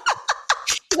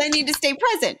 I need to stay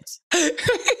present.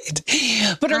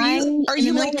 Right. But are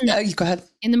you like, go ahead.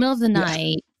 In the middle of the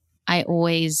night, I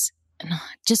always,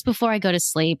 just before I go to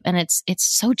sleep, and it's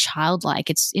so childlike.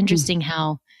 It's interesting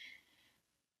how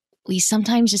we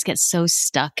sometimes just get so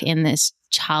stuck in this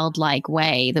childlike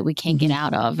way that we can't get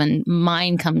out of. And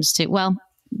mine comes to, well,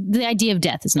 the idea of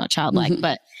death is not childlike,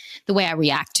 but the way I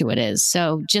react to it is.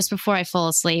 So just before I fall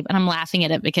asleep, and I'm laughing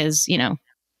at it because,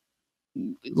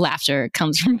 laughter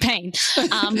comes from pain.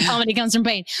 Comedy comes from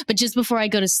pain. But just before I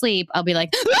go to sleep, I'll be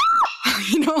like,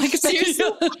 like seriously,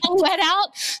 I'll let out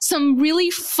some really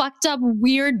fucked up,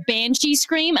 weird banshee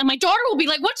scream. And my daughter will be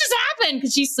like, what just happened?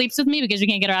 Because she sleeps with me because we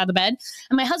can't get her out of the bed.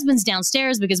 And my husband's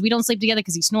downstairs because we don't sleep together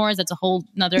because he snores. That's a whole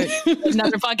another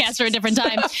podcast for a different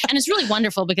time. And it's really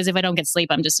wonderful because if I don't get sleep,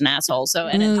 I'm just an asshole. So,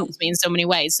 and it helps me in so many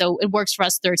ways. So it works for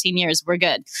us 13 years. We're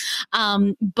good.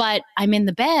 But I'm in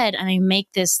the bed and I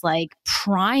make this like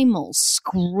primal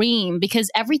scream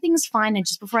because everything's fine. And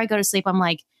just before I go to sleep, I'm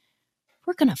like,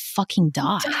 we're going to fucking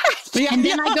die. And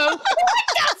then I go,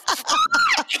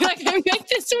 like I make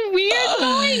this weird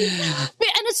noise.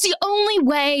 And it's the only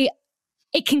way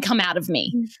it can come out of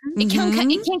me. It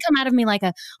can't come out of me like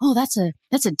that's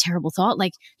a terrible thought.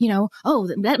 Like,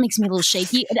 that makes me a little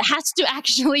shaky. It has to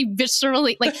actually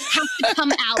viscerally, like, have to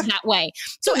come out that way.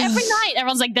 So every night,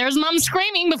 everyone's like, there's mom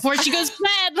screaming before she goes to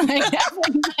bed. Like,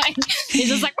 every night, he's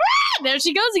just like, there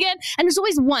she goes again. And there's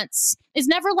always once. It's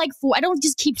never like four. I don't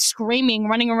just keep screaming,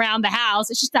 running around the house.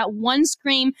 It's just that one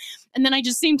scream. and then I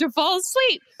just seem to fall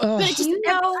asleep. But it just,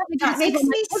 that makes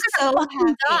me so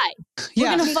happy. Die.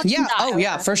 Yeah. Die. Oh,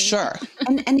 yeah, for sure.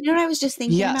 And you know what I was just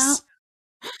thinking about?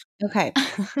 Okay.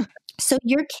 So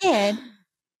your kid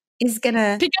is going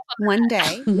to one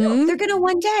day, they're going to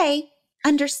one day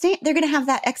understand, they're going to have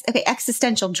that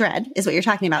existential dread is what you're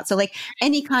talking about. So like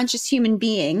any conscious human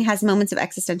being has moments of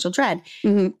existential dread.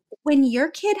 When your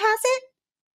kid has it,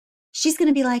 she's going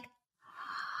to be like,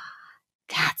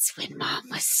 that's when mom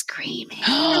was screaming.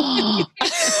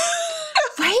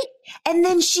 Right? And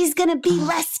then she's going to be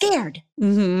less scared.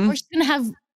 Or she's going to have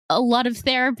a lot of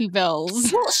therapy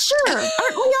bills. Well, sure.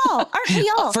 Aren't we all? Aren't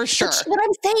we all? For sure. But what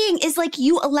I'm saying is like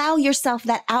you allow yourself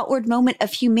that outward moment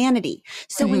of humanity.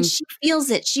 So when she feels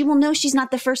it, she will know she's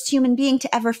not the first human being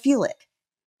to ever feel it.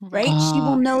 Right? She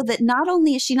will know that not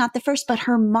only is she not the first, but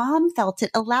her mom felt it,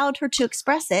 allowed her to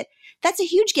express it. That's a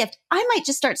huge gift. I might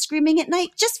just start screaming at night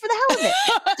just for the hell of it.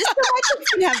 Just so my kids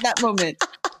can have that moment.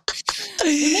 It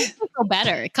makes me feel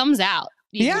better. It comes out.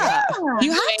 Yeah.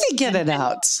 You have to get it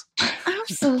out.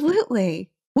 Absolutely.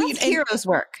 That's heroes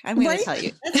work. I'm going to tell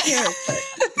you. That's heroes work.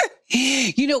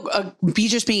 You know,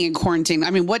 just being in quarantine.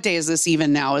 I mean, what day is this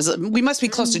even now? We must be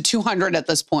close to 200 at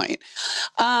this point.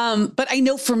 But I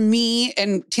know for me,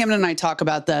 and Tammin and I talk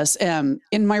about this,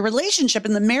 in my relationship,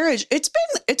 in the marriage, it's been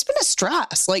a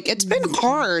stress. Like it's been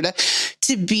hard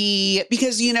to be,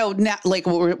 because, you know, like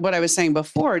what I was saying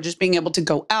before, just being able to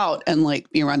go out and like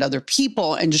be around other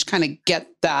people and just kind of get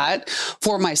that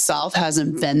for myself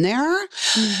hasn't been there.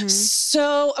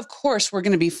 So of course we're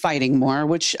going to be fighting more,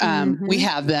 which we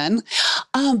have been.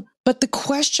 But the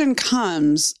question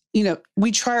comes, you know,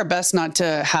 we try our best not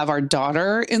to have our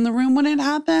daughter in the room when it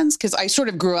happens, because I sort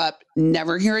of grew up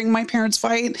never hearing my parents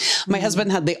fight. My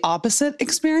husband had the opposite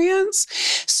experience.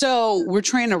 So we're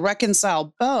trying to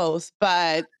reconcile both,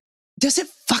 but does it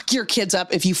fuck your kids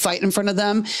up if you fight in front of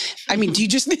them? I mean, do you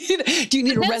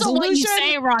need a resolution? What you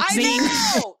say, Roxy.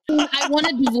 I want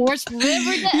a divorce forever.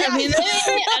 I mean,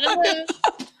 I don't know.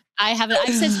 I've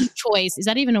said some choice. Is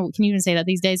that even can you even say that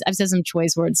these days? I've said some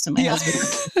choice words to my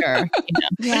husband. Sure. You know.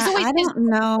 Yeah, I don't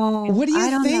know. What do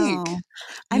you think?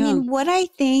 I mean, what I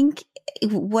think,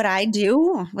 what I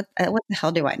do, what the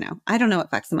hell do I know? I don't know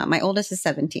what fucks them up. My oldest is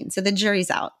 17. So the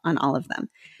jury's out on all of them.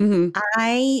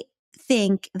 I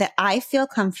think that I feel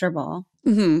comfortable.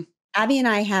 Abby and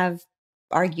I have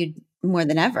argued more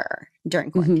than ever during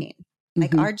quarantine.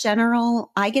 Like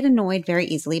I get annoyed very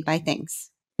easily by things.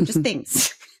 Just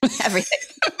things.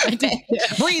 Everything.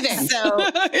 Breathing. So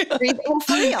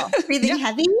for real. Breathing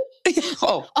heavy.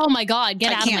 Oh my God.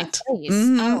 Get out of my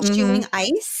face. Chewing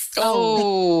ice.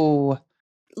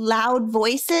 Loud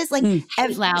voices. Like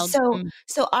loud.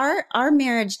 So our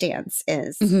marriage dance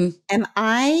is,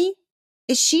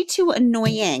 is she too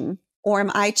annoying or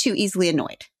am I too easily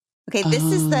annoyed? Okay. This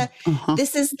is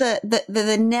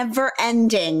the never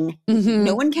ending.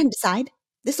 No one can decide.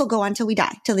 This will go on till we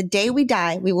die. Till the day we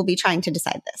die, we will be trying to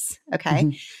decide this.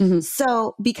 Okay.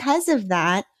 So because of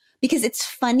that, because it's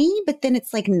funny, but then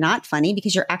it's like not funny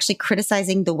because you're actually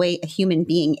criticizing the way a human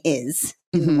being is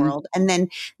in the world. And then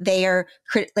they are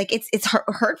like, it's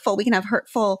hurtful. We can have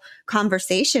hurtful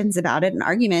conversations about it and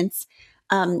arguments.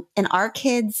 And our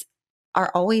kids are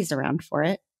always around for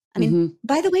it. I mean,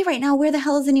 by the way, right now, where the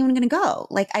hell is anyone going to go?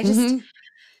 Like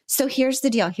so here's the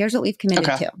deal. Here's what we've committed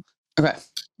to. Okay.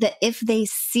 That if they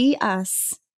see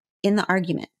us in the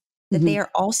argument, that they are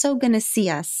also going to see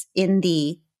us in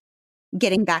the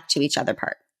getting back to each other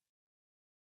part.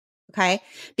 Okay.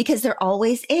 Because there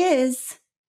always is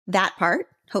that part,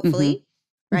 hopefully,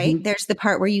 right? There's the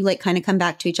part where you like kind of come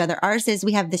back to each other. Ours is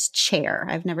we have this chair.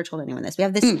 I've never told anyone this. We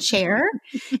have this chair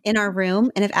in our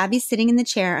room. And if Abby's sitting in the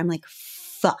chair, I'm like,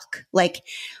 fuck. Like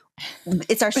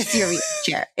it's our serious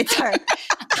chair. It's our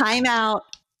timeout.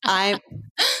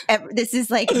 This is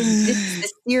like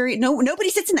this theory. No, nobody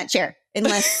sits in that chair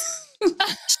unless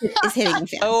shit is hitting the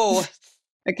fan.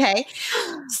 Okay.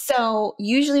 So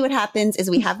usually what happens is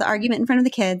we have the argument in front of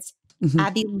the kids.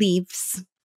 Abby leaves.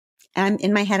 And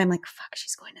in my head, I'm like, fuck,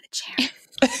 she's going to the chair.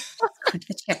 Going to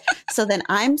the chair. So then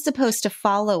I'm supposed to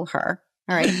follow her.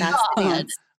 All right. That's the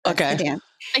dance. That's the dance.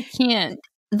 I can't.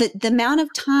 The amount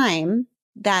of time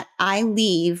that I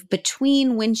leave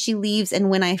between when she leaves and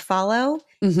when I follow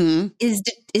is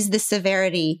the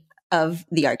severity of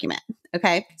the argument.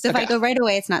 Okay. So if I go right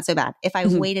away, it's not so bad. If I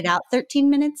waited out 13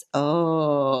 minutes,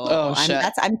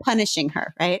 I'm punishing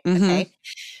her. Right. Okay.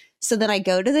 So then I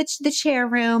go to the chair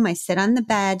room. I sit on the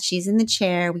bed. She's in the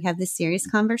chair. We have this serious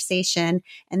conversation.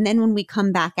 And then when we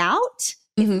come back out,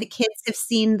 if the kids have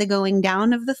seen the going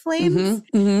down of the flames,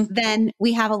 then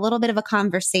we have a little bit of a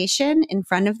conversation in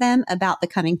front of them about the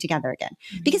coming together again.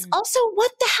 Because also,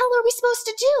 what the hell are we supposed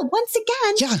to do? Once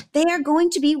again, they are going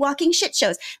to be walking shit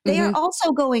shows. They are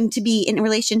also going to be in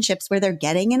relationships where they're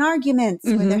getting in arguments.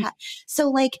 Where they're so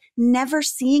like never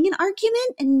seeing an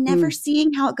argument and never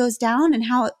seeing how it goes down and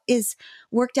how it is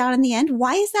worked out in the end.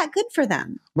 Why is that good for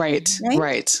them? Right.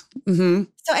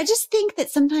 So I just think that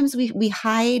sometimes we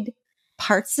hide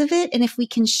parts of it. And if we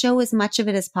can show as much of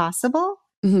it as possible,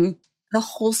 the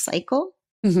whole cycle,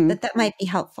 that might be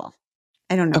helpful.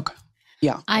 I don't know. Okay.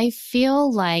 Yeah. I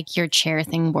feel like your chair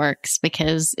thing works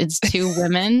because it's two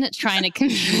women trying to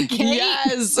communicate.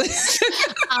 Yes.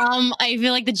 I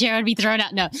feel like the chair would be thrown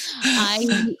out. No,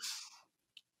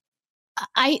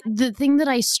 the thing that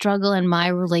I struggle in my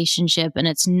relationship, and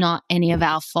it's not any of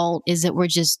our fault, is that we're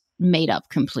just made up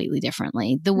completely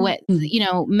differently. The way,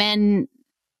 men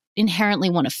inherently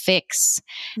want to fix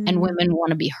and women want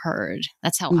to be heard.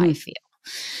 That's how I feel.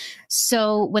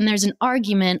 So when there's an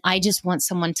argument, I just want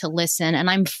someone to listen, and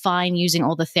I'm fine using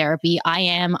all the therapy.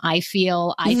 I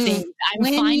feel, I think I'm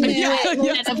fine with it.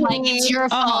 Instead of like, it's your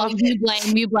fault,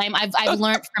 you blame. I've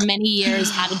learned for many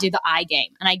years how to do the I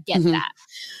game, and I get that.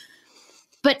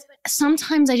 But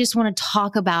sometimes I just want to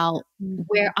talk about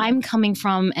where I'm coming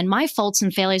from and my faults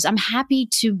and failures. I'm happy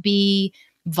to be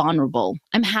vulnerable.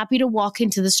 I'm happy to walk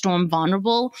into the storm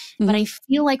vulnerable. But I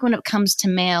feel like when it comes to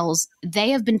males, they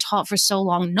have been taught for so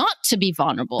long not to be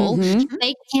vulnerable.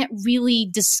 They can't really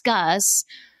discuss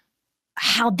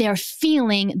how they're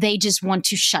feeling. They just want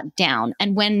to shut down.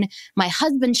 And when my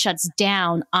husband shuts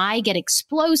down, I get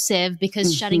explosive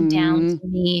because shutting down to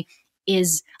me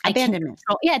is abandonment.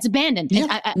 It's abandoned.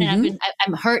 Yeah. And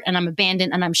I'm hurt and I'm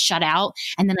abandoned and I'm shut out.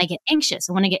 And then I get anxious.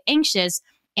 And when I get anxious,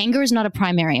 anger is not a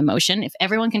primary emotion. If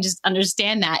everyone can just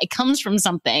understand that, it comes from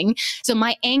something. So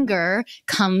my anger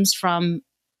comes from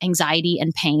anxiety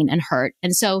and pain and hurt.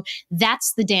 And so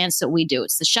that's the dance that we do.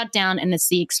 It's the shutdown and it's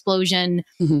the explosion,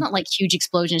 not like huge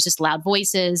explosions, just loud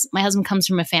voices. My husband comes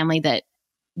from a family that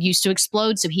used to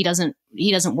explode. So he doesn't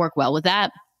work well with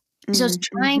that. So it's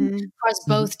trying for us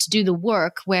both to do the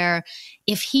work where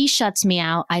if he shuts me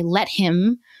out, I let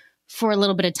him for a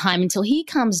little bit of time until he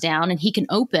calms down and he can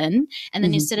open. And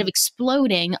then instead of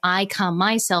exploding, I calm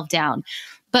myself down.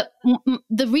 But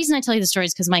the reason I tell you the story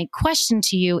is because my question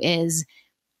to you is,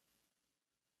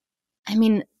 I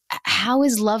mean, how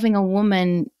is loving a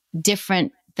woman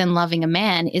different than loving a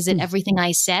man? Is it everything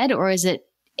I said, or is it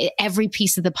every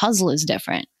piece of the puzzle is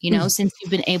different, since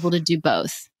you've been able to do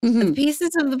both? The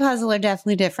pieces of the puzzle are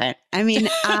definitely different. I mean,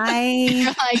 You're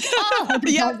like,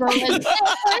 the puzzle is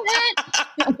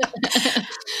different.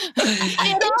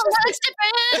 It all looks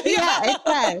different. Yeah, it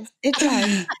does. It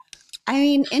does. I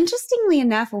mean, interestingly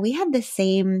enough, we had the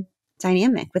same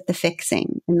dynamic with the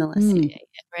fixing and the listening.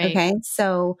 Right. Okay.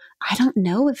 So I don't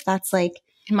know if that's like,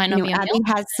 it might not be Abby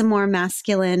has some more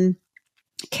masculine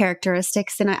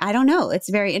characteristics, and I don't know. It's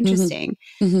very interesting.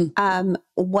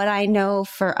 What I know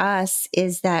for us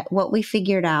is that what we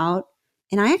figured out,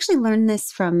 and I actually learned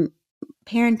this from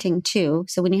parenting too.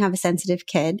 So when you have a sensitive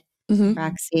kid,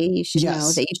 Roxy, you should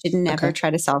know that you should never try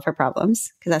to solve her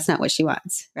problems because that's not what she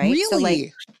wants. Right. Really? So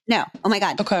like, no. Oh my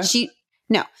God. Okay.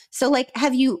 No. So like,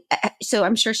 so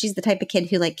I'm sure she's the type of kid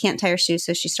who like can't tie her shoes.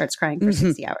 So she starts crying for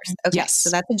 60 hours. Okay. Yes. So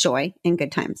that's a joy in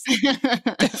good times.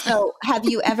 So have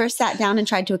you ever sat down and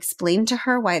tried to explain to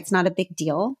her why it's not a big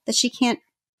deal that she can't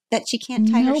tie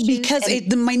her shoes? No,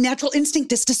 because my natural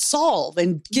instinct is to solve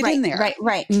and get in there.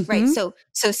 Right. So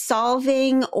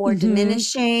solving or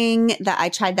diminishing that, I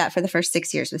tried that for the first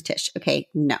 6 years with Tish. Okay.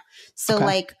 No. So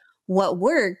like what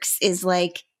works is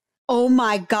like, oh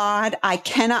my God, I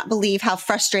cannot believe how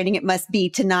frustrating it must be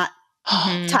to not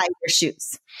tie your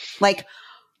shoes. Like,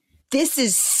 this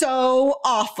is so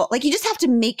awful. Like, you just have to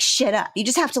make shit up. You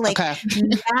just have to like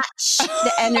match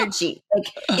the energy.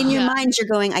 Like in your mind, you're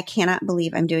going, I cannot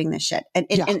believe I'm doing this shit. And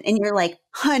you're like,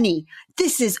 honey,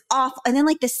 this is awful. And then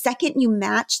like the second you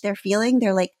match their feeling,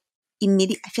 they're like,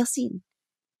 immediately, I feel seen.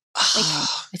 Like,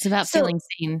 it's about feeling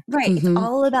seen. Right. It's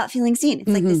all about feeling seen. It's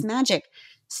like this magic.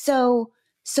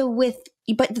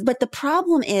 But the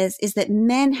problem is that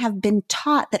men have been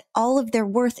taught that all of their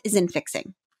worth is in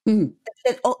fixing.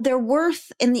 That their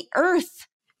worth in the earth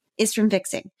is from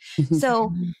fixing.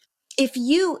 So if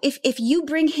you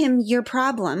bring him your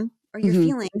problem or your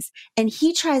feelings and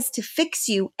he tries to fix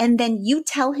you and then you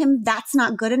tell him that's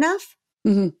not good enough,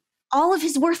 all of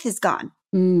his worth is gone.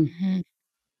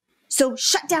 So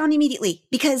shut down immediately,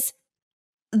 because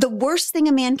the worst thing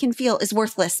a man can feel is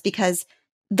worthless, because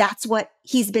that's what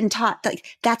he's been taught. Like,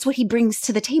 that's what he brings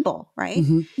to the table. Right.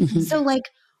 So like,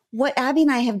 what Abby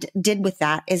and I did with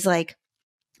that is like,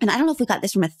 and I don't know if we got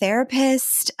this from a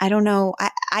therapist. I don't know.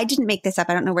 I didn't make this up.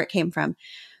 I don't know where it came from,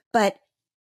 but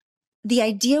the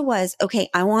idea was, okay,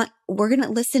 we're going to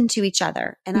listen to each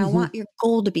other and I want your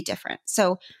goal to be different.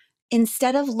 So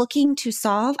instead of looking to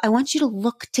solve, I want you to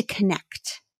look to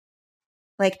connect.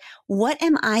 Like, what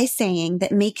am I saying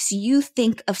that makes you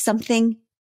think of something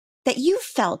that you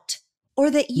felt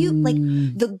or that you like?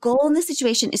 The goal in this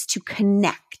situation is to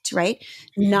connect, right?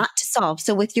 Not to solve.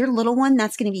 So with your little one,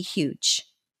 that's going to be huge.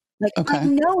 Like, I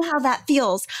know how that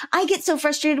feels. I get so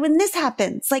frustrated when this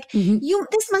happens. Like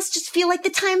this must just feel like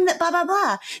the time that blah, blah,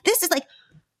 blah. This is like,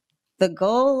 the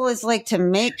goal is like to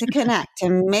connect, to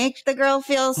make the girl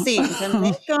feel seen, to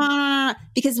make,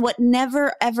 because what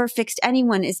never ever fixed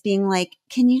anyone is being like,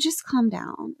 can you just calm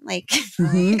down? Like,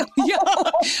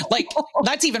 like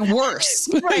that's even worse.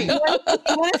 Right. You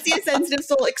want to see a sensitive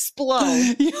soul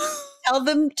explode. Tell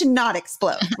them to not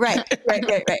explode. Right.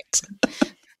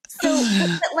 So,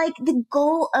 but like the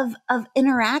goal of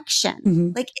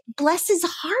interaction, like bless his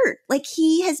heart, like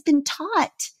he has been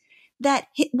taught that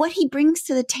what he brings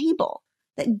to the table,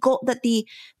 that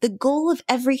the goal of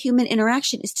every human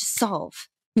interaction is to solve,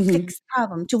 fix the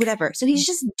problem, to whatever. So he's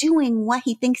just doing what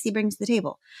he thinks he brings to the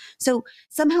table. So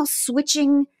somehow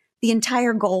switching the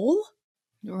entire goal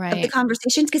of the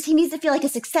conversations, because he needs to feel like a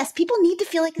success. People need to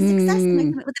feel like a success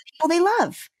with the people they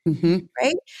love,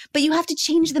 right? But you have to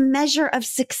change the measure of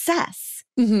success,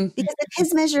 because if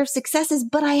his measure of success is,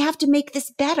 but I have to make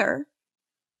this better,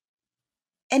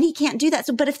 and he can't do that.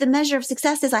 So, but if the measure of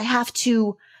success is, I have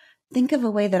to think of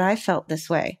a way that I felt this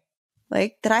way,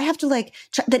 like that I have to like,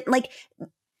 that like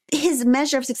his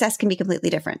measure of success can be completely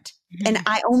different. And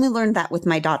I only learned that with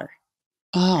my daughter.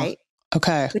 Oh, right?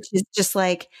 Okay. Which is just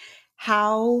like,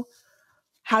 how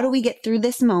do we get through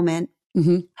this moment?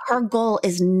 Her goal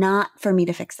is not for me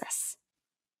to fix this.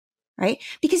 Right?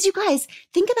 Because you guys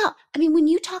think about, I mean, when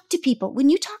you talk to people, when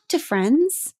you talk to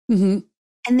friends,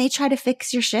 and they try to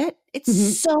fix your shit,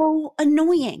 it's so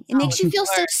annoying. It makes you feel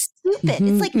so stupid.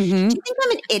 It's like, do you think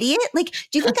I'm an idiot? Like,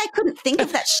 do you think I couldn't think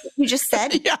of that shit you just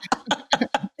said?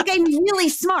 Like, I'm really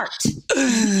smart.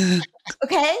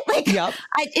 Okay? Like,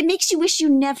 it makes you wish you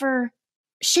never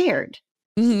shared.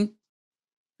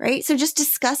 Right? So just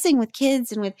discussing with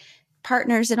kids and with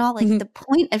partners and all, like the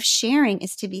point of sharing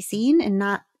is to be seen and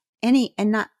not in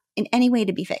any way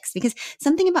to be fixed, because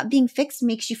something about being fixed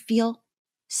makes you feel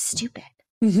stupid.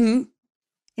 It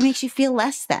makes you feel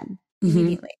less than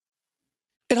immediately.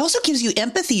 It also gives you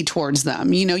empathy towards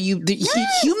them. You know, he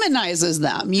humanizes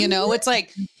them. You know, it's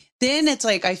like, then it's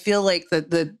like, I feel like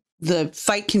the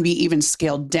fight can be even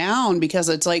scaled down, because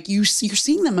it's like you're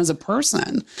seeing them as a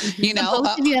person. You know,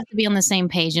 both of you have to be on the same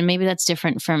page, and maybe that's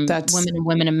different from women and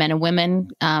women and men and women.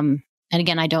 And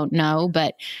again, I don't know,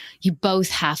 but you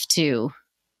both have to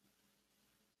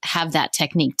have that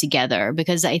technique together,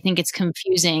 because I think it's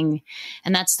confusing.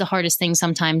 And that's the hardest thing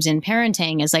sometimes in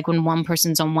parenting, is like when one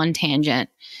person's on one tangent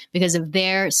because of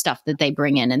their stuff that they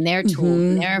bring in and their tools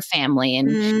and their family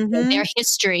and their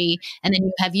history. And then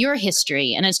you have your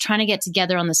history, and it's trying to get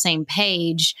together on the same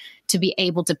page to be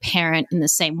able to parent in the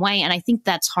same way. And I think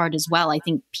that's hard as well. I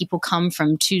think people come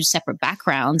from two separate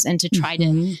backgrounds, and to try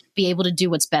to be able to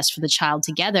do what's best for the child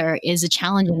together is a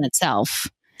challenge in itself.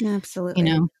 Absolutely.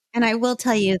 You know? And I will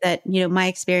tell you that, you know, my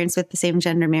experience with the same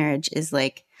gender marriage is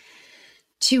like,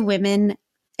 two women,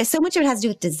 so much of it has to do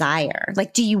with desire.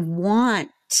 Like, do you want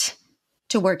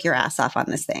to work your ass off on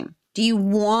this thing? Do you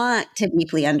want to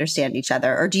deeply understand each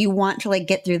other? Or do you want to like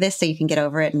get through this so you can get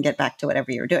over it and get back to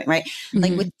whatever you were doing? Right.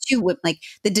 Like with two women, like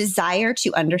the desire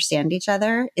to understand each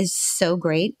other is so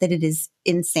great that it is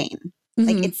insane.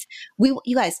 Like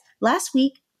you guys, last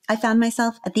week I found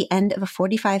myself at the end of a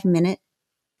 45-minute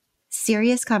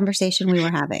serious conversation we were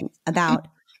having about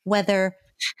whether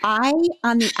I,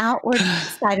 on the outward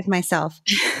side of myself,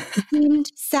 seemed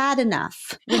sad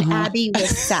enough when Abby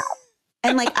was sad.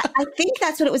 And like, I think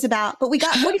that's what it was about. But we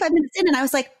got 45 minutes in and I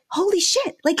was like, holy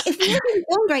shit. Like, if we were being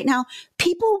filmed right now,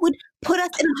 people would put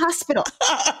us in a hospital.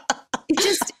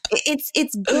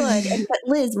 It's good. But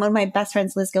Liz, one of my best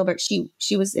friends, Liz Gilbert,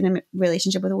 she was in a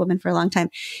relationship with a woman for a long time.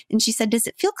 And she said, does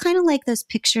it feel kind of like those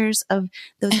pictures of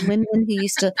those women who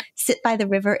used to sit by the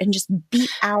river and just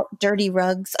beat out dirty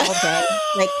rugs all day?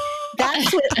 Like,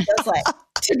 that's what it feels like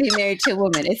to be married to a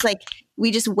woman. It's like,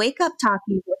 we just wake up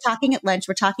talking. We're talking at lunch.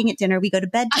 We're talking at dinner. We go to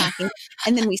bed talking.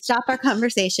 And then we stop our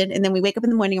conversation. And then we wake up in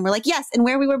the morning and we're like, yes. And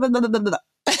where we were, blah, blah, blah, blah, blah.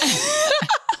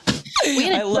 We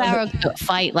had a 2-hour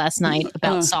fight last night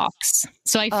about socks.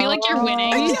 So I feel like you're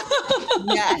winning.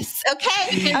 Yes.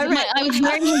 Okay. All right. I was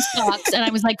wearing his socks and I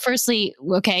was like, firstly,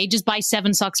 okay, just buy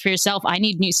 7 socks for yourself. I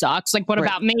need new socks. Like, what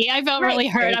about me? I felt really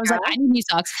hurt. I was like, I need new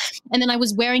socks. And then I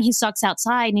was wearing his socks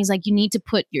outside and he's like, you need to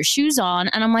put your shoes on.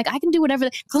 And I'm like, I can do whatever.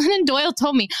 Glennon Doyle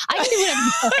told me I can do whatever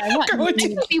the fuck I want. I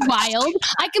can be wild.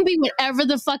 I can be whatever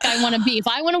the fuck I want to be. If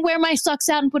I want to wear my socks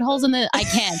out and put holes in I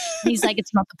can. And he's like,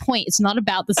 it's not the point. It's not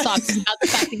about the socks. It's about the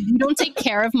fact that you don't take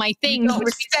care of my things. You don't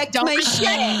respect my shit.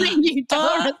 You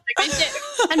don't respect my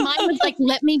shit. And mine was like,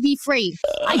 let me be free.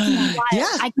 I can be wild.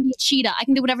 I can be a cheetah. I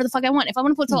can do whatever the fuck I want. If I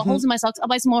want to put holes in my socks, I'll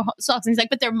buy some more socks. And he's like,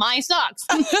 but they're my socks.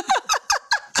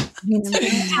 In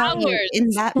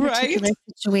that particular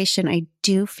situation, I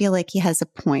do feel like he has a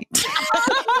point.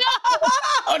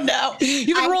 Oh no!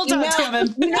 You've been rolled out,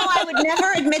 Tammin. I would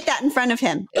never admit that in front of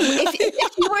him.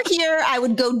 If you were here, I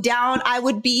would go down. I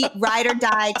would be ride or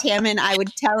die, Tammin. I would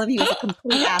tell him he was a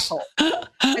complete asshole.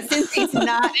 But since he's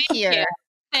not here,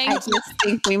 I just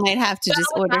think we might have to just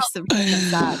order some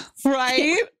socks.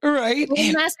 Right. We're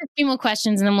gonna ask a few more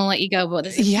questions and then we'll let you go. But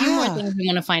there's a few more things we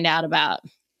want to find out about.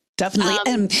 Definitely.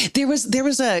 And there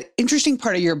was a interesting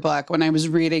part of your book when I was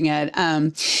reading it.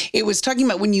 It was talking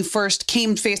about when you first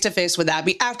came face to face with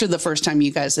Abby after the first time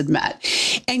you guys had met.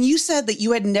 And you said that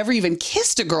you had never even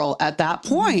kissed a girl at that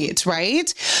point,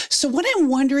 right? So what I'm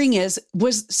wondering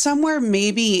was somewhere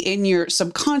maybe in your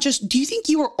subconscious, do you think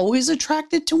you were always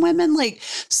attracted to women, like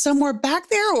somewhere back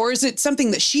there? Or is it something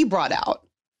that she brought out?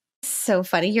 So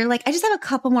funny. You're like, I just have a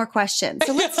couple more questions.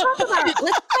 So let's talk about it.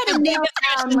 Let's try to nail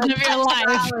down like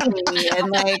sexuality. And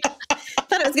like, I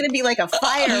thought it was going to be like a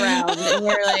fire round. And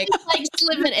you're like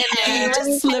slip it in there.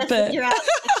 Just slip it. Figure out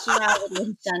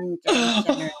sexuality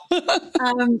gender.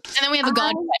 And then we have a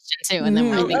God question too. And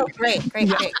then we're great.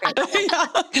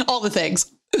 All the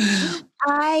things.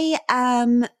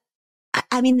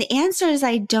 I mean, the answer is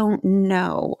I don't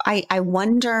know. I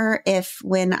wonder if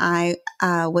when I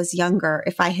was younger,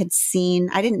 if I had seen,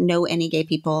 I didn't know any gay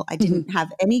people. I didn't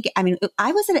have any,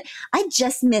 I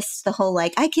just missed the whole,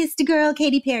 like, I kissed a girl,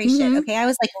 Katy Perry shit. Okay. I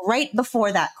was like right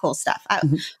before that cool stuff.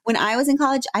 When I was in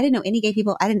college, I didn't know any gay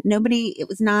people. It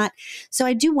was not. So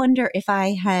I do wonder if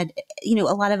I had, a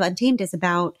lot of Untamed is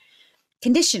about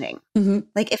conditioning.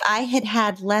 Like if I had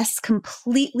had less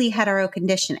completely hetero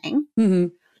conditioning,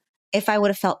 if I would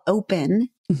have felt open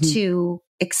to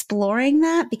exploring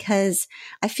that, because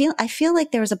I feel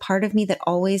like there was a part of me that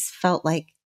always felt like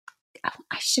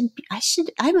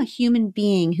I'm a human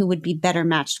being who would be better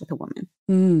matched with a woman.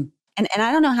 And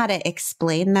I don't know how to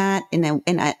explain that in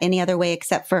any other way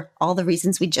except for all the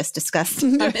reasons we just discussed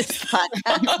on this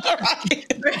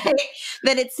podcast. Right?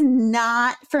 That it's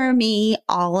not for me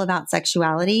all about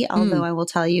sexuality, although I will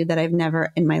tell you that I've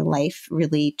never in my life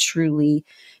really truly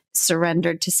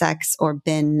surrendered to sex or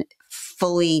been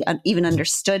fully even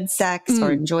understood sex or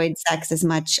enjoyed sex as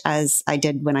much as I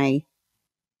did when I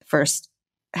first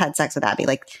had sex with Abby.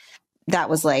 Like that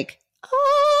was like,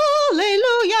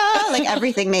 hallelujah. Like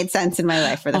everything made sense in my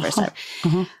life for the first time.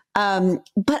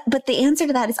 But the answer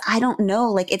to that is, I don't know.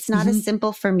 Like, it's not as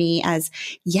simple for me as,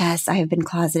 yes, I have been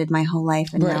closeted my whole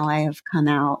life and now I have come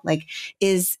out. Like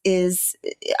I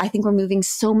think we're moving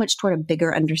so much toward a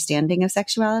bigger understanding of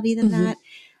sexuality than that.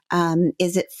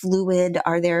 Is it fluid?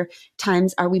 Are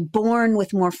we born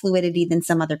with more fluidity than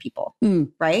some other people?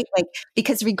 Right? Like,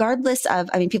 because regardless of,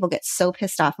 people get so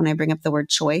pissed off when I bring up the word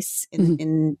choice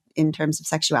in terms of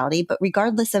sexuality, but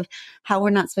regardless of how we're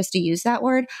not supposed to use that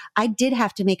word, I did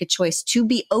have to make a choice to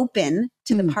be open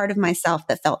to the part of myself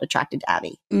that felt attracted to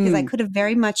Abby, because I could have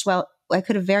very much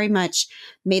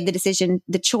made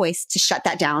the choice to shut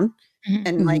that down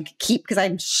and like keep, because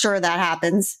I'm sure that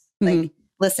happens. Like,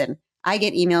 listen, I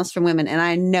get emails from women and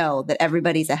I know that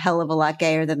everybody's a hell of a lot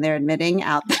gayer than they're admitting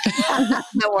out there in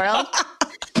the world.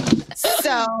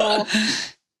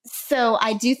 So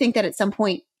I do think that at some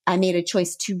point I made a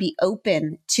choice to be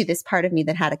open to this part of me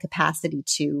that had a capacity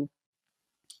to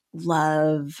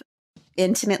love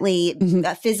intimately,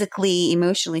 physically,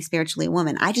 emotionally, spiritually a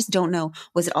woman. I just don't know.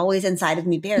 Was it always inside of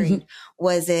me buried?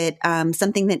 Was it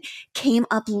something that came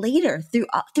up later through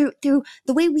the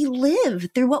way we live,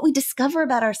 through what we discover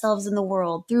about ourselves in the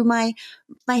world, through my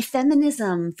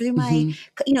feminism, through my,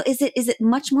 is it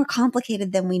much more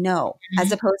complicated than we know,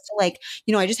 as opposed to like,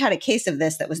 I just had a case of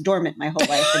this that was dormant my whole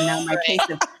life. And now my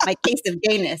case of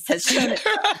gayness has shown it.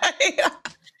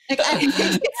 Like, I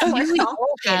think it's more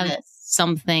complicated.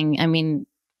 Something.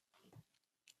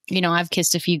 I've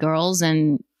kissed a few girls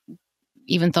and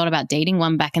even thought about dating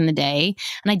one back in the day.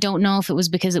 And I don't know if it was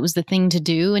because it was the thing to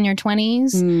do in your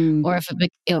 20s or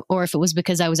if it was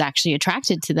because I was actually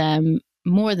attracted to them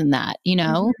more than that, you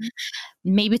know?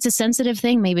 Maybe it's a sensitive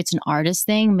thing. Maybe it's an artist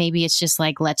thing. Maybe it's just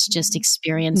like, let's just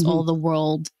experience all the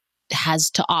world has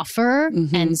to offer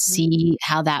and see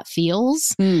how that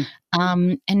feels.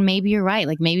 And maybe you're right.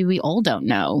 Like maybe we all don't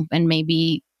know. And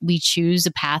maybe we choose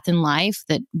a path in life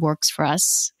that works for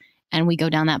us and we go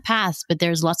down that path. But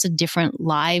there's lots of different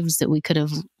lives that we could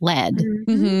have led,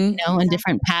 you know, and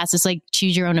different paths. It's like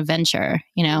choose your own adventure,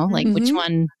 you know, like which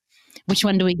one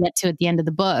do we get to at the end of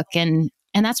the book? And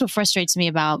that's what frustrates me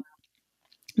about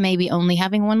maybe only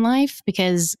having one life,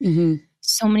 because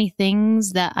so many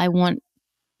things that I want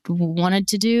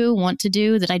to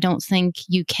do that I don't think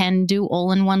you can do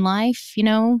all in one life. You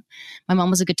know, my mom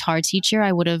was a guitar teacher.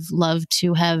 I would have loved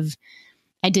to have,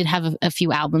 I did have a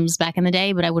few albums back in the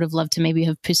day, but I would have loved to maybe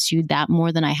have pursued that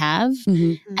more than I have.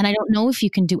 And I don't know if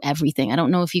you can do everything. I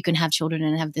don't know if you can have children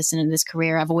and have this and this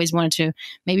career. I've always wanted to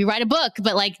maybe write a book,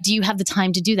 but like, do you have the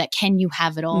time to do that? Can you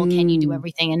have it all? Can you do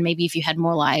everything? And maybe if you had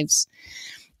more lives.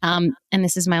 And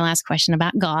this is my last question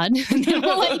about God.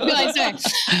 We'll let you guys know.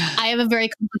 I have a very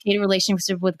complicated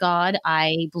relationship with God.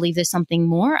 I believe there's something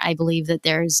more. I believe that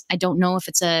I don't know if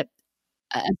it's a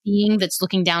being that's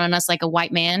looking down on us like a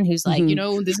white man who's like, you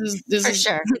know, this is For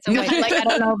sure. It's a white, like, I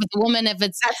don't know if it's a woman, if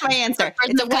it's That's my answer.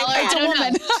 It's a color, it's a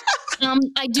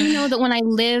woman. I do know that when I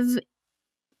live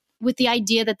with the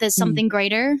idea that there's something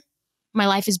greater, my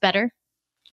life is better.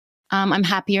 I'm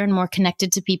happier and more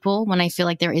connected to people when I feel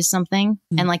like there is something.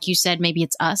 And like you said, maybe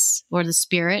it's us or the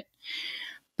spirit.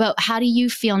 But how do you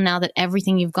feel now that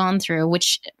everything you've gone through,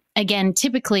 which again,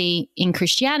 typically in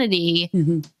Christianity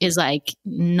is like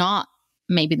not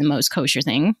maybe the most kosher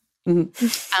thing. How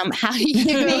do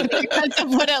you to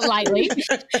put it lightly?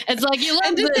 It's like you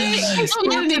love the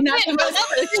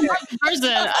person.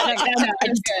 I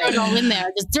just throw it all in there.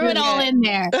 Just throw it all in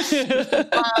there.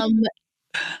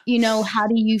 You know, how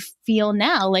do you feel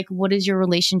now? Like, what is your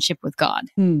relationship with God?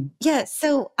 Yeah.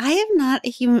 So I am not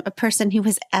a person who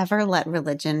has ever let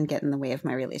religion get in the way of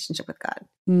my relationship with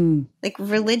God. Like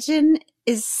religion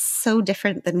is so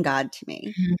different than God to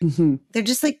me. They're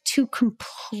just like two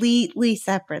completely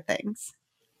separate things.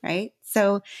 Right.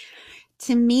 So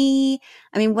to me,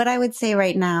 I mean, what I would say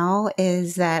right now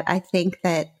is that I think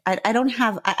that I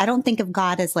don't think of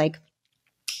God as like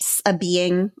a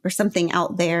being or something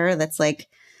out there that's like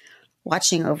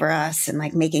watching over us and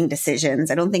like making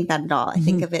decisions. I don't think that at all. I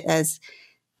think of it as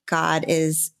God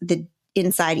is the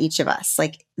inside each of us,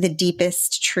 like the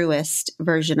deepest, truest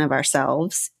version of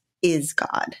ourselves is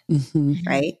God.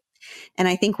 Right. And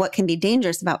I think what can be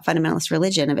dangerous about fundamentalist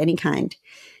religion of any kind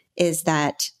is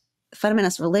that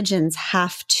fundamentalist religions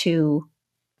have to,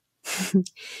 as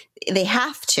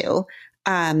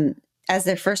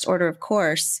their first order of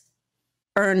course,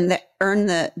 earn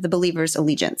the believer's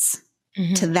allegiance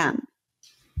to them.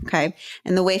 Okay.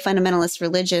 And the way fundamentalist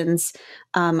religions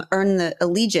earn the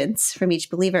allegiance from each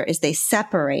believer is they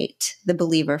separate the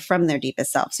believer from their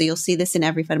deepest self. So you'll see this in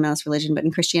every fundamentalist religion, but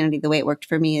in Christianity, the way it worked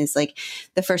for me is like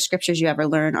the first scriptures you ever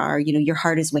learn are, you know, your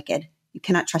heart is wicked. You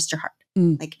cannot trust your heart.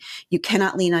 Like you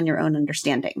cannot lean on your own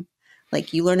understanding.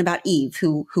 Like you learn about Eve,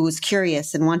 who was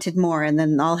curious and wanted more, and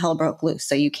then all hell broke loose.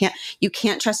 So you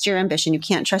can't trust your ambition. You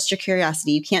can't trust your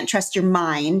curiosity. You can't trust your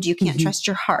mind. You can't trust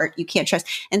your heart. You can't trust.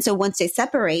 And so once they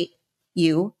separate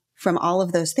you from all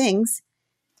of those things,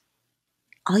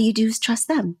 all you do is trust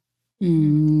them.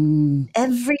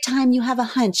 Every time you have a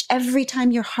hunch, every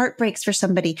time your heart breaks for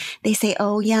somebody, they say,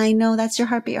 "Oh yeah, I know that's your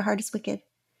heart, but your heart is wicked."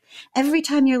 Every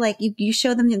time you're like, you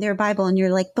show them their Bible and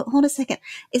you're like, but hold a second.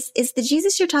 Is the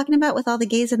Jesus you're talking about with all the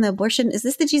gays and the abortion? Is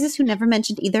this the Jesus who never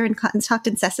mentioned either and talked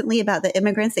incessantly about the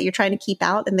immigrants that you're trying to keep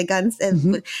out and the guns?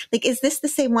 And like, is this the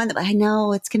same one that I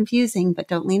know it's confusing, but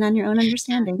don't lean on your own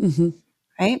understanding.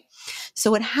 Right.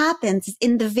 So what happens is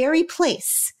in the very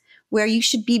place where you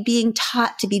should be being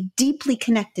taught to be deeply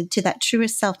connected to that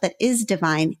truest self that is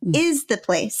divine is the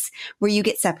place where you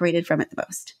get separated from it the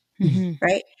most.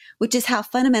 Right. Which is how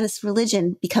fundamentalist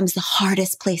religion becomes the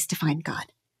hardest place to find God.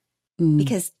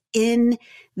 Because in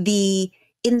the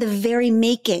very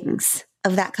makings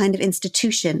of that kind of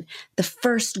institution, the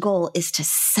first goal is to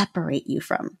separate you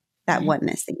from that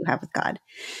oneness that you have with God.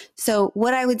 So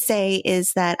what I would say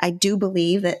is that I do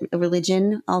believe that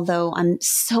religion, although I'm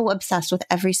so obsessed with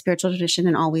every spiritual tradition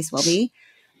and always will be,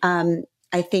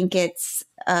 I think it's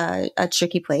a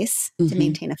tricky place to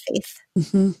maintain a faith.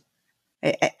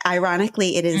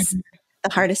 Ironically, it is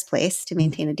the hardest place to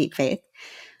maintain a deep faith.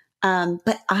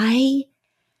 But I'm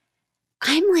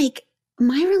like,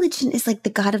 my religion is like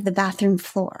the God of the bathroom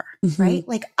floor, right?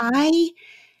 Like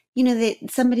that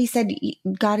somebody said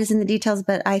God is in the details,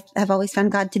 but I have always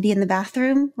found God to be in the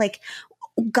bathroom. Like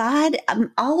God,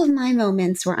 all of my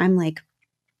moments where I'm like,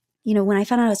 when I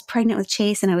found out I was pregnant with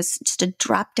Chase and I was just a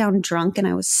drop down drunk and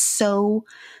I was so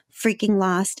freaking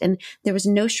lost and there was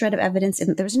no shred of evidence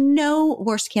and there was no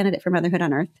worse candidate for motherhood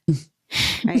on earth.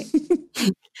 Right.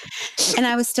 And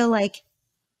I was still like,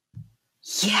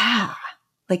 yeah,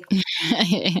 like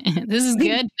this is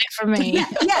good for me.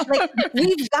 Yeah, like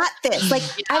we've got this. Like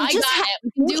I've just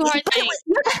we can do hard things.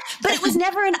 But it was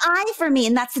never an I for me,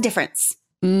 and that's the difference.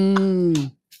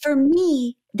 For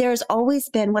me, there's always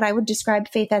been what I would describe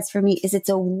faith as for me is it's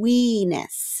a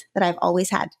we-ness that I've always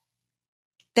had.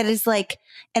 That is like,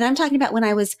 and I'm talking about when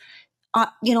I was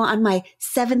on my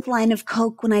 7th line of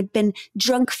Coke, when I'd been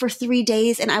drunk for 3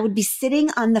 days and I would be sitting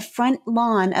on the front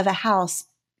lawn of a house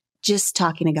just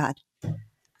talking to God.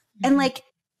 And like,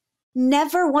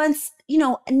 never once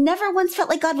felt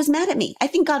like God was mad at me. I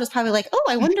think God was probably like, oh,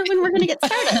 I wonder when we're going to get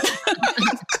started.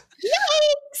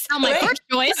 Yikes. Not my first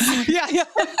choice. Yeah.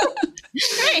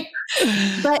 Right.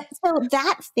 But so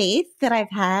that faith that I've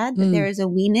had, that there is a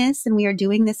we-ness and we are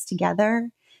doing this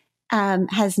together,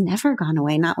 has never gone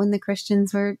away. Not when the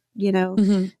Christians were,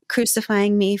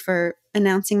 crucifying me for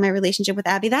announcing my relationship with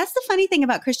Abby. That's the funny thing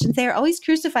about Christians. They are always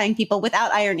crucifying people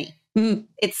without irony.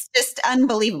 It's just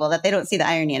unbelievable that they don't see the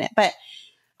irony in it. But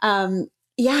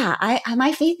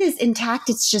my faith is intact.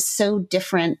 It's just so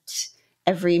different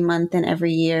every month and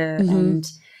every year. And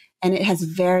it has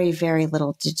very, very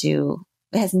little to do.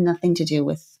 It has nothing to do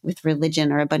with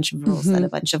religion or a bunch of rules that a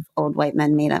bunch of old white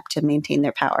men made up to maintain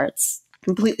their power. It's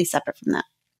completely separate from that.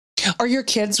 Are your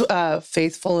kids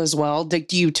faithful as well? Do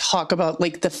you talk about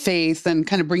like the faith and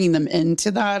kind of bringing them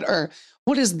into that, or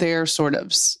what is their sort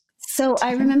of? So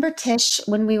I remember Tish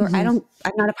when we were, I'm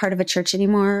not a part of a church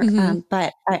anymore,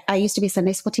 but I used to be a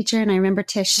Sunday school teacher, and I remember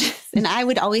Tish, and I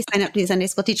would always sign up to be a Sunday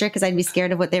school teacher because I'd be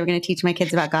scared of what they were going to teach my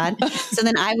kids about God. So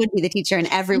then I would be the techer and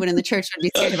everyone in the church would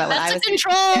be scared about what I was.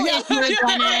 Control. There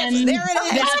it is.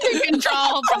 That's a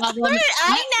control problem.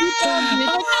 I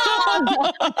know.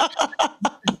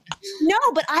 No,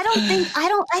 but I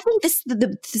think this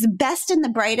the best and the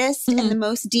brightest and the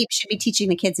most deep should be teaching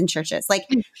the kids in churches. Like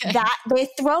that, they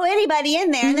throw anybody in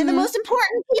there and then the most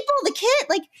important people, the kid,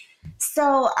 like,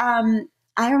 so,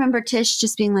 I remember Tish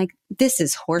just being like, this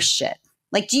is horse shit.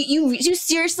 Like, do you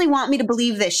seriously want me to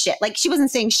believe this shit? Like, she wasn't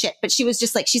saying shit, but she was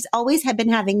just like, she's always had been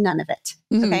having none of it.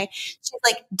 Okay. She's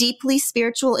like deeply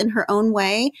spiritual in her own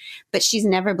way, but she's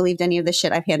never believed any of the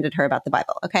shit I've handed her about the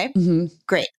Bible. Okay.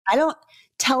 Great. I don't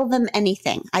tell them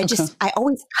anything. I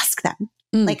always ask them,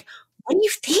 like, what do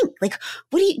you think? Like,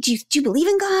 do you believe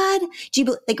in God?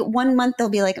 Like 1 month they'll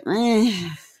be like,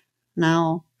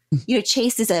 no.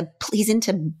 Chase he's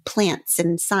into plants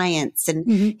and science,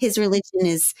 and his religion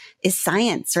is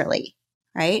science, really.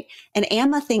 Right. And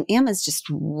Emma's just,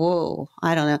 whoa,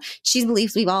 I don't know. She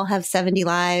believes we all have 70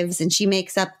 lives, and she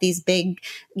makes up these big,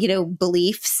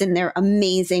 beliefs, and they're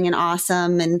amazing and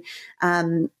awesome. And,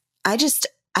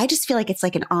 I just feel like it's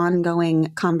like an ongoing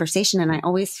conversation. And I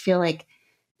always feel like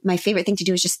my favorite thing to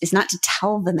do is not to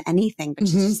tell them anything, but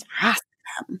just ask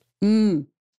them.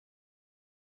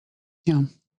 Yeah.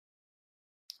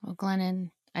 Well,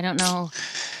 Glennon, I don't know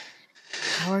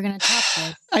how we're going to top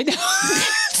this. I know.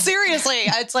 Seriously.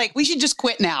 It's like, we should just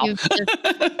quit now. You've just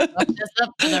fucked us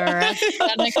up for the rest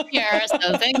of next year.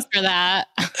 So thanks for that.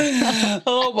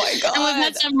 Oh my God. And we've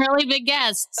had some really big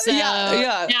guests. So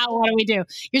yeah. Now what do we do?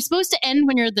 You're supposed to end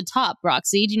when you're at the top,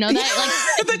 Roxy. Do you know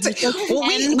that? Well,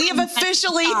 we have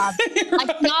officially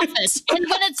like The Office. And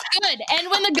when it's good. And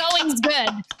when the going's good.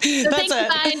 So thanks,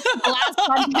 guys. The last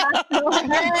podcast.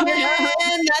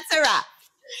 And that's a wrap.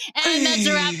 And that's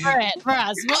a wrap for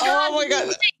us. Oh my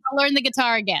God. I'll learn the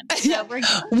guitar again. So we're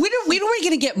good. When are we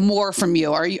going to get more from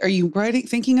you? Are you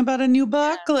thinking about a new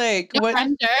book? Like no what?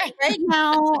 Right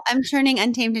now, I'm turning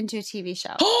Untamed into a TV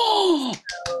show. Oh,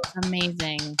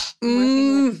 amazing!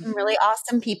 Working with some really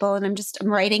awesome people, and I'm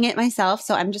writing it myself.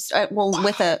 So I'm just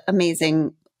with an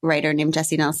amazing writer named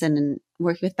Jessie Nelson, and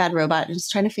working with Bad Robot, and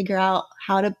just trying to figure out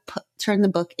how to turn the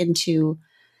book into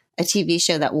a TV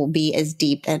show that will be as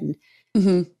deep and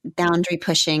boundary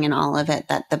pushing and all of it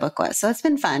that the book was. So it's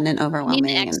been fun and overwhelming.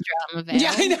 Need extra, I'm available.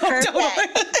 Yeah, I know.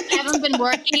 I haven't been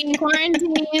working in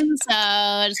quarantine, so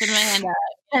I just put my hand up.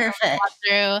 Perfect.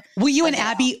 Will you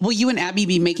and Abby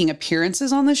be making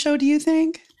appearances on the show, do you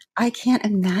think? I can't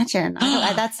imagine.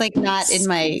 That's like not in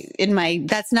my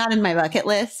that's not in my bucket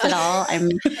list at all. I'm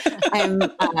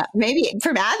maybe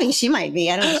from Abby, she might be.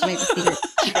 I don't know. She might be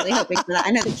secretly hoping for that.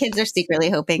 I know the kids are secretly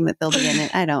hoping that they'll be in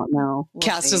it. I don't know.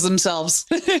 Cast as themselves.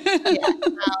 Yeah.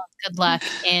 Well, good luck.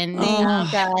 And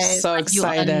guys. So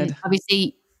excited.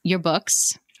 Obviously, your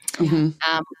books.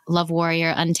 Love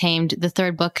Warrior, Untamed. The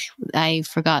third book, I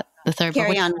forgot the third book.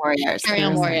 Carry On Warriors. Carry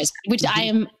On Warriors, which I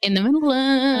am in the middle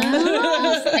of.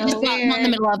 I'm not in the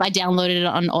middle of. I downloaded it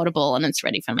on Audible and it's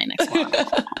ready for my next one.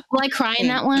 Will I cry in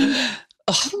that one?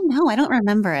 I don't know. I don't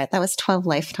remember it. That was 12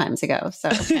 lifetimes ago. So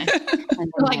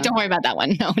don't worry about that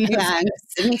one. No. Yeah,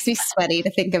 it makes me sweaty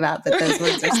to think about that those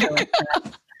words are still like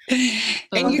that.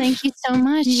 Well, thank you so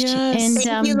much. Yes. And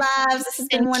thank you, loves. This has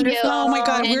been wonderful. You. Oh my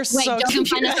God, we're so don't you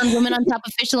find us on Women on Top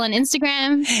Official on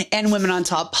Instagram and Women on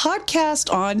Top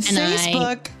Podcast on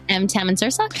Facebook. I am Tammin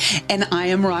Sursok. And I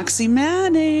am Roxy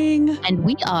Manning. And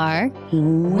we are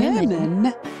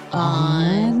Women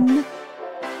on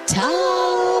Top.